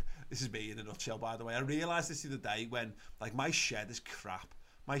 This is me in a nutshell, by the way. I realised this the other day when, like, my shed is crap.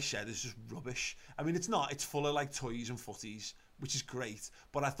 My shed is just rubbish. I mean, it's not. It's full of like toys and footies, which is great.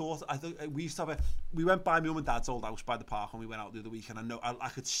 But I thought we used to have we went by my mum and dad's old house by the park, and we went out the other week, and I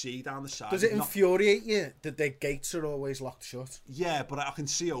could see down the side. Does it infuriate you that their gates are always locked shut? Yeah, but I can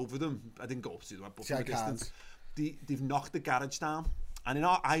see over them. I didn't go up to them, but from a distance. They've knocked the garage down. And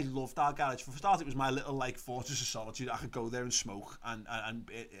I loved our garage. For start, it was my little like fortress of solitude. I could go there and smoke and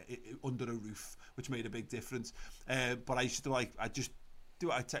under a roof, which made a big difference. But I used to I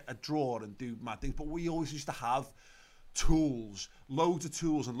draw and do mad things, but we always used to have loads of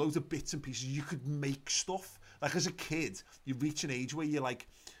tools and loads of bits and pieces. You could make stuff. Like as a kid, you reach an age where you're like,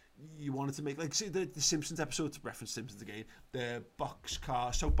 you wanted to make, like, see the Simpsons episode, to reference Simpsons again, the box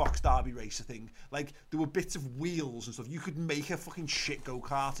derby racer thing. Like, there were bits of wheels and stuff. You could make a fucking shit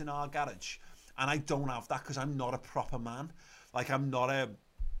go-kart in our garage. And I don't have that because I'm not a proper man. Like, I'm not a...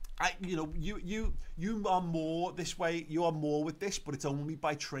 you are more this way. You are more with this, but it's only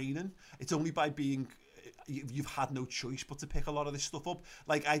by training. It's only by being. You've had no choice but to pick a lot of this stuff up.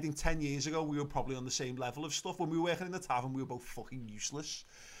 Like I think 10 years ago, we were probably on the same level of stuff. When we were working in the tavern, we were both fucking useless.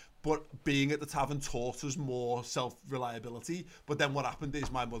 But being at the tavern taught us more self-reliability. But then what happened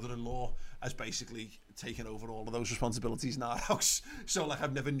is my mother-in-law has basically taken over all of those responsibilities in our house. So like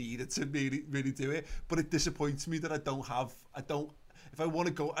I've never needed to really do it. But it disappoints me that I don't. If I want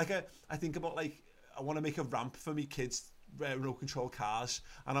to go, like I think about like I want to make a ramp for me kids' remote control cars,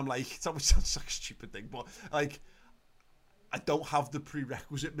 and I'm like, it always sounds like a stupid thing, but like I don't have the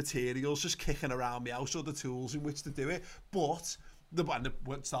prerequisite materials just kicking around my house or the tools in which to do it. But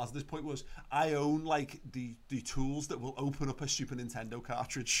what started this point was I own like the tools that will open up a Super Nintendo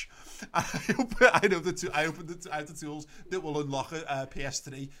cartridge. I have the tools that will unlock a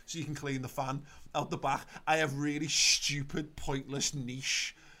PS3 so you can clean the fan out the back. I have really stupid, pointless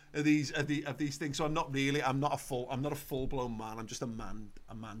niche of these things. So I'm not a full blown man. I'm just a man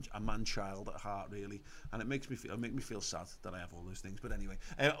child at heart, really. And it makes me feel sad that I have all those things. But anyway,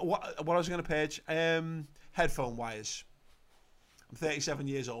 what I was going to page headphone wires. I'm 37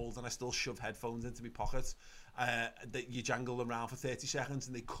 years old and I still shove headphones into my pocket. That you jangle them around for 30 seconds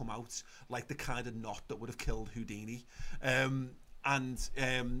and they come out like the kind of knot that would have killed Houdini. I mean,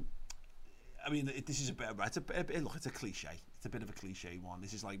 this is it's a cliche. It's a bit of a cliche one.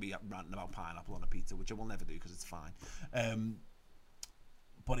 This is like me ranting about pineapple on a pizza, which I will never do because it's fine.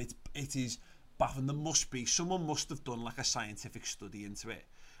 But it is baffling. Someone must have done like a scientific study into it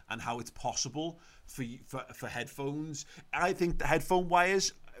and how it's possible for headphones. I think the headphone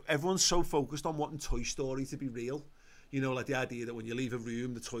wires, everyone's so focused on wanting Toy Story to be real. You know, like the idea that when you leave a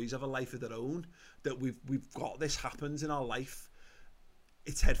room, the toys have a life of their own, that we've got this happens in our life.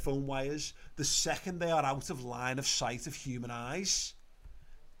 It's headphone wires. The second they are out of line of sight of human eyes,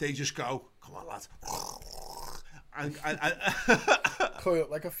 they just go, come on, lads. And coil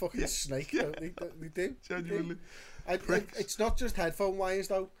up like a fucking snake, don't they? They do. Genuinely. It's not just headphone wires,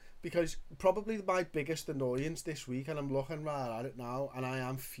 though, because probably my biggest annoyance this week, and I'm looking right at it now, and I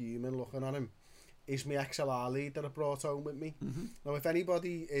am fuming looking at him, is my XLR lead that I brought home with me. Mm-hmm. Now, if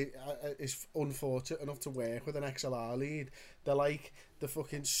anybody is unfortunate enough to work with an XLR lead, they're like the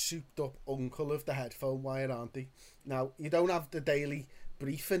fucking souped up uncle of the headphone wire, aren't they? Now, you don't have the daily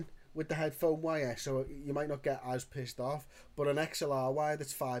briefing with the headphone wire, so you might not get as pissed off, but an XLR wire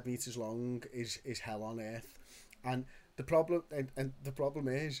that's 5 meters long is hell on earth. And the problem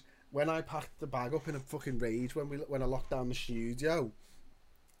is, when I packed the bag up in a fucking rage when I locked down the studio,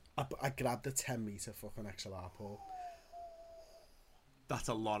 I grabbed a 10-meter fucking XLR pole. That's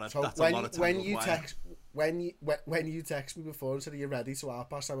a lot of. So that's a lot of when you text when you text me before and said, "Are you ready to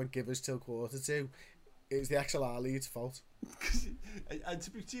half-past?" I went, "Give us till 1:45." It was the XLR lead's fault. And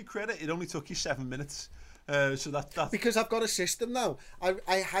to your credit, it only took you 7 minutes. So that's because I've got a system now.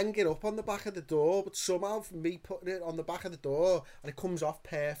 I hang it up on the back of the door, but somehow from me putting it on the back of the door and it comes off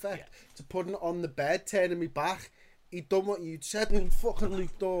perfect, to putting it on the bed, turning me back, he done what you'd said and he fucking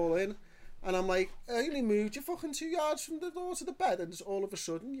looped all in. And I'm like, I only moved you fucking 2 yards from the door to the bed, and just all of a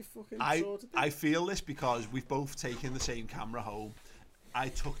sudden you fucking sorted it. I feel this because we've both taken the same camera home. I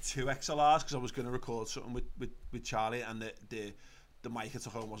took 2 XLRs because I was going to record something with Charlie, and the mic I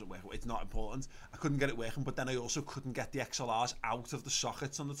took home wasn't working. It's not important. I couldn't get it working, but then I also couldn't get the XLRs out of the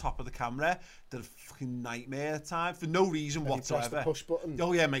sockets on the top of the camera. They're a fucking nightmare at times for no reason whatsoever. You press the push button.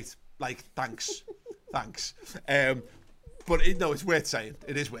 Oh yeah, mate. Like, thanks. Thanks. But no, it's worth saying.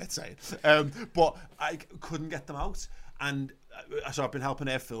 It is worth saying. But I couldn't get them out, and so I've been helping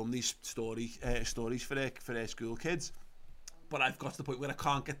her film these stories for their school kids. But I've got to the point where I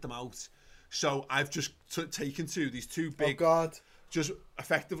can't get them out, so I've just taken these two big. Oh God! Just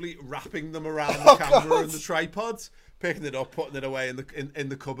effectively wrapping them around the camera and the tripod, picking it up, putting it away in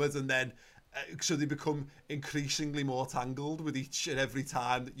the cupboard, and then. So they become increasingly more tangled with each and every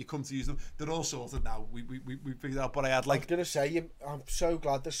time that you come to use them. They're all sorted now. We figured out. But I had like. I was gonna say, I'm so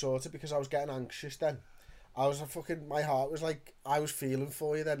glad they're sorted because I was getting anxious then. I was my heart was like, I was feeling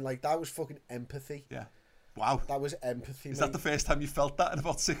for you then. Like that was fucking empathy. Yeah. Wow. That was empathy. Is that the first time you felt that in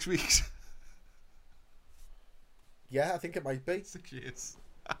about 6 weeks? Yeah, I think it might be. 6 years.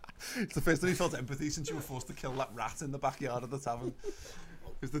 It's the first time you felt empathy since you were forced to kill that rat in the backyard of the tavern.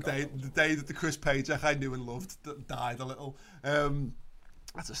 It was the day that the Chris Pajak I knew and loved died a little.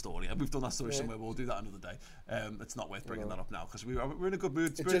 That's a story. We've done that story somewhere. We'll do that another day. It's not worth bringing that up now because we're in a good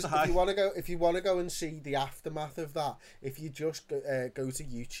mood. Spirits are high. If you want to go and see the aftermath of that, if you just go to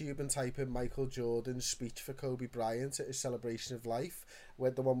YouTube and type in Michael Jordan's speech for Kobe Bryant at his celebration of life,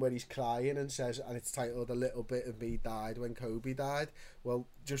 where the one where he's crying and says, and it's titled "A Little Bit of Me Died When Kobe Died." Well,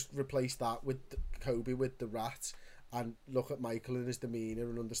 just replace that with Kobe with the rat. And look at Michael and his demeanour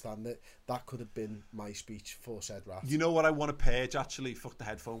and understand that that could have been my speech for said rat. You know what I want to purge, actually? Fuck the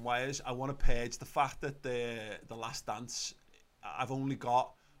headphone wires. I want to purge the fact that the Last Dance, I've only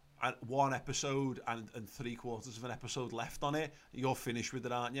got 1 episode and 3/4 of an episode left on it. You're finished with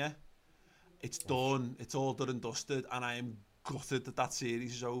it, aren't you? It's done. It's all done and dusted. And I am gutted that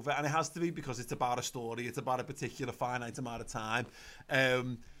series is over. And it has to be because it's about a story. It's about a particular finite amount of time.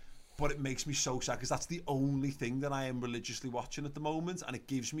 But it makes me so sad because that's the only thing that I am religiously watching at the moment, and it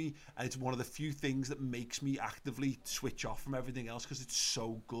gives me, and it's one of the few things that makes me actively switch off from everything else because it's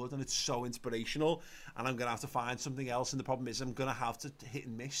so good and it's so inspirational, and I'm going to have to find something else, and the problem is I'm going to have to hit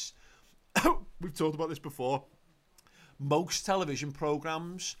and miss. We've talked about this before. Most television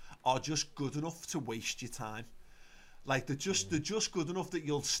programs are just good enough to waste your time. Like they're just good enough that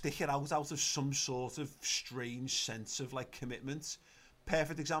you'll stick it out of some sort of strange sense of like commitment.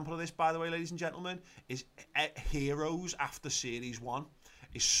 Perfect example of this, by the way, ladies and gentlemen, is Heroes after series 1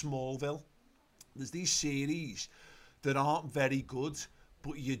 is Smallville. There's these series that aren't very good,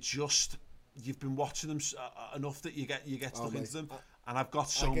 but you've been watching them enough that you get stuck into them. And I've got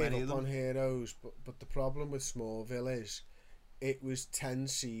so many of them. On Heroes, but the problem with Smallville is it was 10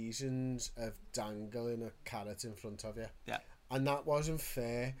 seasons of dangling a carrot in front of you. Yeah. And that wasn't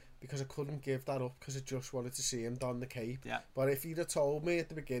fair because I couldn't give that up because I just wanted to see him don the cape. Yeah. But if you'd have told me at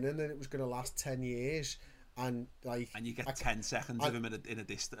the beginning that it was going to last 10 years and like... And you get 10 seconds of him at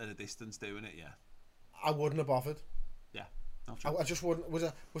a distance doing it, yeah. I wouldn't have bothered. Yeah. I just wouldn't... Was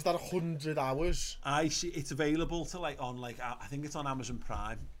that 100 hours? I see it's available to I think it's on Amazon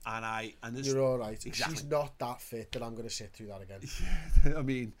Prime, and you're all right. Exactly. She's not that fit that I'm going to sit through that again. Yeah, I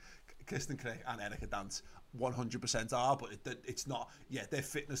mean, Kirsten Craig and Erica Dance 100% are, but it's not. Yeah, their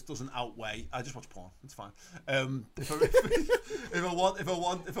fitness doesn't outweigh. I just watch porn. It's fine. If I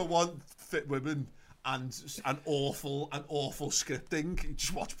want fit women and awful scripting, you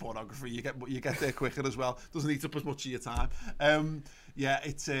just watch pornography. You get there quicker as well. Doesn't eat up as much of your time.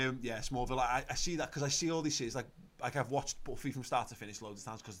 Smallville. I see that because I see all these series like I've watched Buffy from start to finish loads of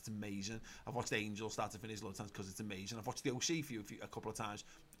times because it's amazing. I've watched Angel start to finish loads of times because it's amazing. I've watched The OC a couple of times.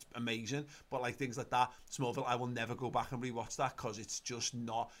 It's amazing. But like things like that, Smallville, I will never go back and rewatch that because it's just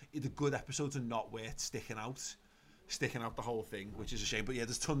not. The good episodes are not worth sticking out the whole thing, which is a shame. But yeah,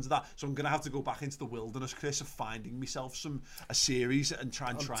 there's tons of that. So I'm gonna have to go back into the wilderness, Chris, of finding myself a series and try.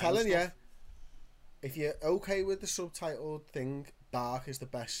 I'm telling you, if you're okay with the subtitled thing, Dark is the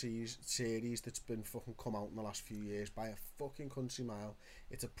best series that's been fucking come out in the last few years by a fucking country mile.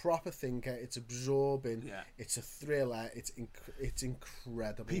 It's a proper thinker. It's absorbing. Yeah. It's a thriller. It's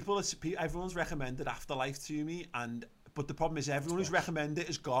incredible. Everyone's recommended Afterlife to me, but the problem is everyone who's recommended it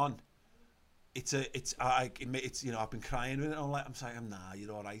is gone. It's you know, I've been crying with it. I'm saying, nah,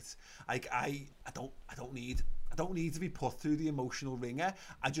 you're all right. Like I don't need to be put through the emotional ringer.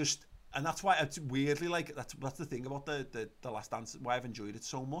 And that's why it's weirdly, like, that's the thing about the Last Dance, why I've enjoyed it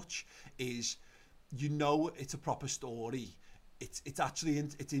so much, is, you know, it's a proper story. It's actually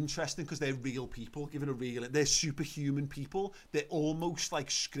it's interesting because they're real people, they're superhuman people. They're almost like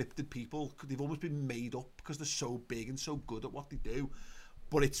scripted people. They've almost been made up because they're so big and so good at what they do.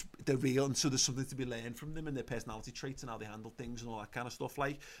 But they're real, and so there's something to be learned from them and their personality traits and how they handle things and all that kind of stuff.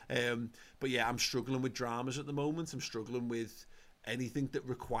 Like, but yeah, I'm struggling with dramas at the moment. I'm struggling with anything that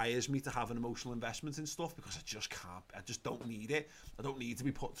requires me to have an emotional investment in stuff, because I just can't. I just don't need it. I don't need to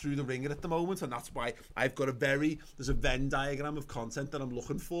be put through the ringer at the moment, and that's why I've got there's a Venn diagram of content that I'm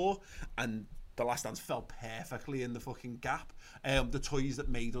looking for, and The Last Dance fell perfectly in the fucking gap. The Toys That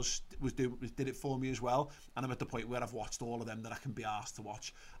Made Us did it for me as well, and I'm at the point where I've watched all of them that I can be asked to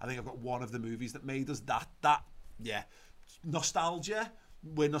watch. I think I've got one of the movies that made us that yeah, nostalgia,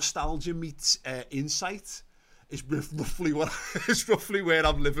 where nostalgia meets insight. It's roughly where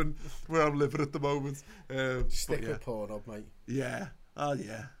I'm living at the moment. Stick with Pornhub, mate. Yeah. Oh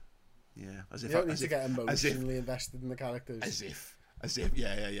yeah. Yeah. As if you don't need to get emotionally invested in the characters. As if.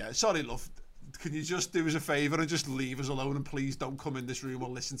 Yeah. Sorry, love. Can you just do us a favour and just leave us alone, and please don't come in this room or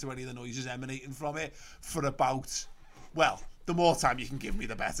listen to any of the noises emanating from it for about, well, the more time you can give me,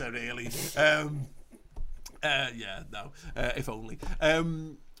 the better, really. If only.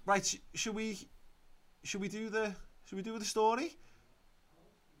 Right, should we do the story?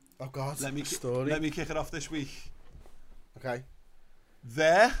 Oh God, let me kick it off this week. Okay.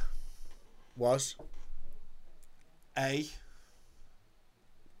 There was a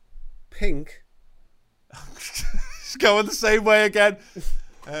pink. It's going the same way again.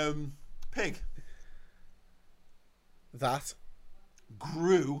 Pig that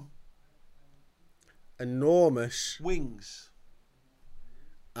grew enormous wings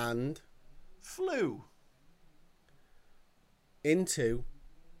and flew into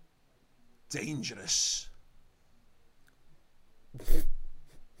dangerous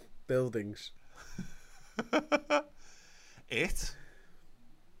buildings. It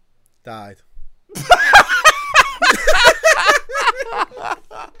died.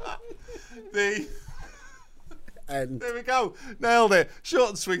 There we go. Nailed it. Short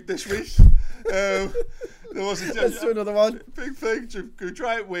and sweet this week. There wasn't. Let's do another one. Big thing. Grew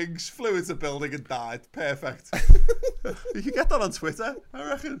giant wings, flew into a building and died. Perfect. You can get that on Twitter, I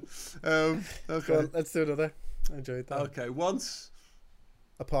reckon. Okay. Well, let's do another. I enjoyed that. Okay. Once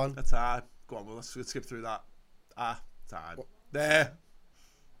upon a time. Go on. Well, let's skip through that. Time. There.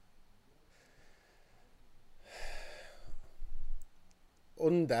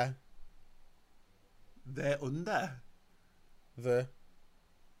 Under. They're under. The.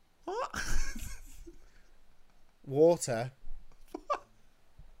 What? Water.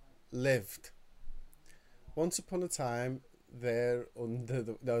 Lived. Once upon a time, they're under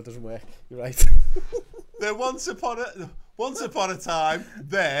the. No, it doesn't work. You're right. There once upon a time,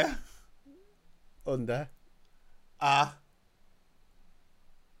 there. Under. A.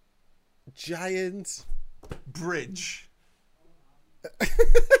 Giant. Bridge.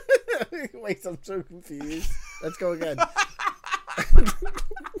 Wait, I'm so confused. Let's go again.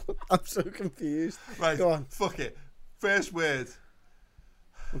 I'm so confused. Right, go on. Fuck it. First word.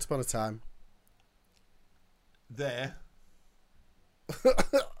 Once upon a time. There.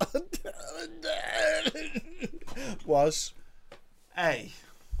 Was. A.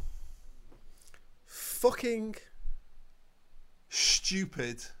 Fucking.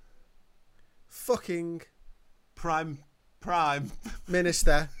 Stupid. Fucking. Prime.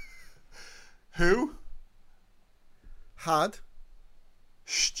 Minister. Who? Had.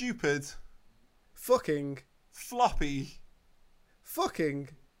 Stupid. Fucking. Floppy. Fucking.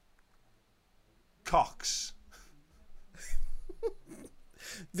 Cocks.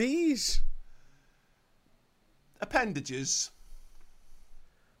 These. Appendages.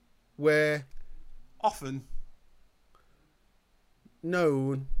 Were. Often.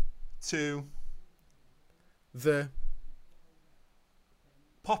 Known. To. The.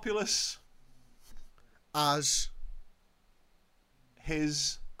 Populace. As.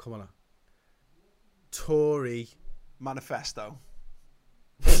 His. Come on. Tory. Manifesto.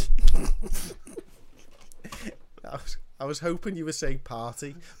 I was hoping you were saying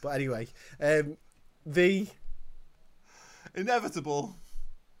party, but anyway, the inevitable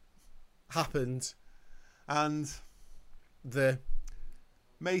happened, and the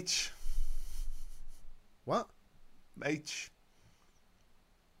Mate what Mate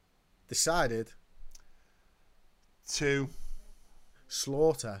decided to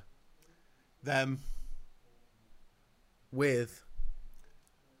slaughter them with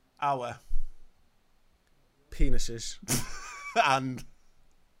our penises, and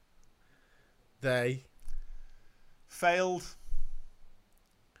they failed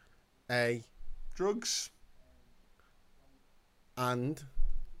a drugs and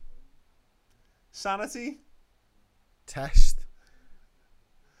sanity test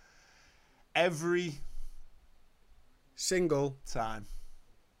every single time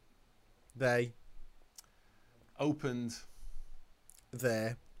they opened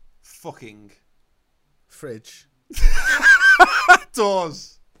their fucking fridge.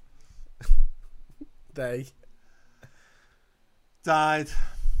 doors. They Died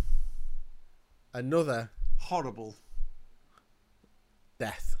another horrible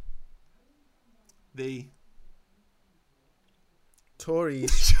death. The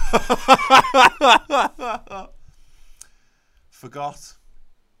Tories forgot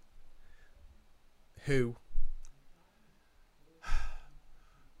who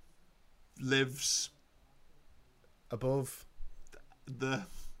lives above the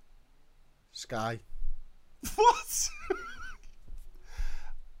sky. what?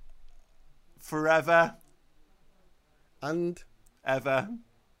 Forever And ever.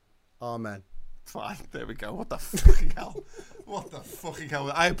 amen. Fine, there we go. What the fucking hell? What the fucking hell?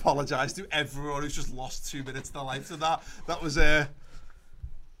 I apologise to everyone who's just lost 2 minutes of their life to that. That was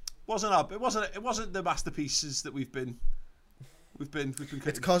wasn't up. It wasn't the masterpieces that we've been.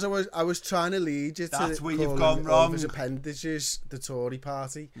 It's because I was trying to lead you to That's where you've calling gone wrong. All his appendages the Tory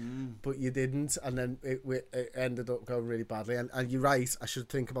party, but you didn't, and then it ended up going really badly. And you're right. I should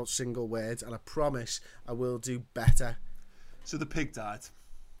think about single words, and I promise I will do better. So the pig died.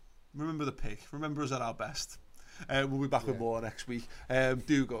 Remember the pig. Remember us at our best. We'll be back with more next week.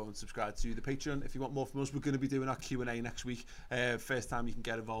 Do go and subscribe to the Patreon if you want more from us. We're going to be doing our Q&A next week. First time you can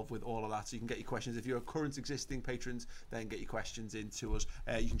get involved with all of that, so you can get your questions. If you're a current existing patrons, then get your questions in to us.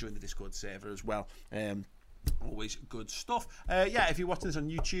 You can join the Discord server as well. Always good stuff. If you're watching this on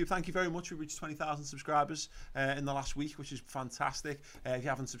YouTube, thank you very much. We reached 20,000 subscribers in the last week, which is fantastic. If you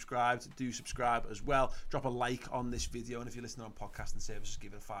haven't subscribed, do subscribe as well. Drop a like on this video, and if you're listening on podcasting services,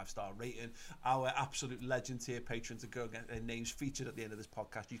 give it a 5-star rating. Our absolute legend tier patrons to go get their names featured at the end of this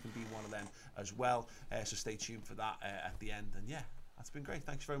podcast. You can be one of them as well. So stay tuned for that at the end. And that's been great.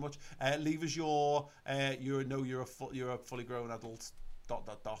 Thanks very much. Leave us you're a fully grown adult.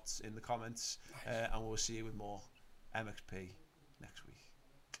 Dots in the comments, and we'll see you with more MXP next week.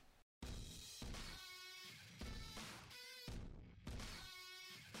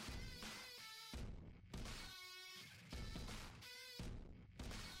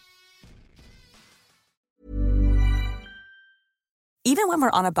 Even when we're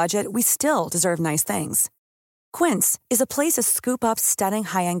on a budget, we still deserve nice things. Quince is a place to scoop up stunning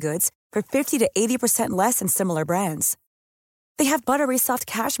high-end goods for 50 to 80% less than similar brands. They have buttery soft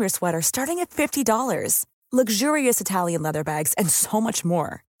cashmere sweaters starting at $50, luxurious Italian leather bags, and so much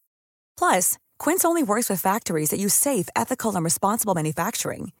more. Plus, Quince only works with factories that use safe, ethical, and responsible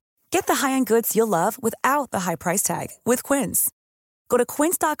manufacturing. Get the high-end goods you'll love without the high price tag with Quince. Go to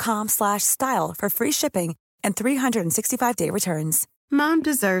quince.com/style for free shipping and 365-day returns. Mom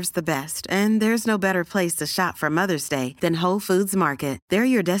deserves the best, and there's no better place to shop for Mother's Day than Whole Foods Market. They're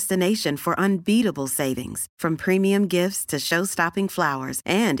your destination for unbeatable savings, from premium gifts to show-stopping flowers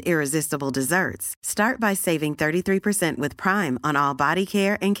and irresistible desserts. Start by saving 33% with Prime on all body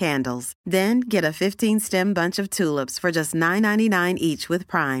care and candles. Then get a 15-stem bunch of tulips for just $9.99 each with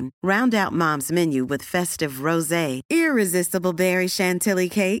Prime. Round out Mom's menu with festive rosé, irresistible berry chantilly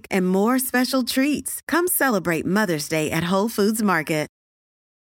cake, and more special treats. Come celebrate Mother's Day at Whole Foods Market.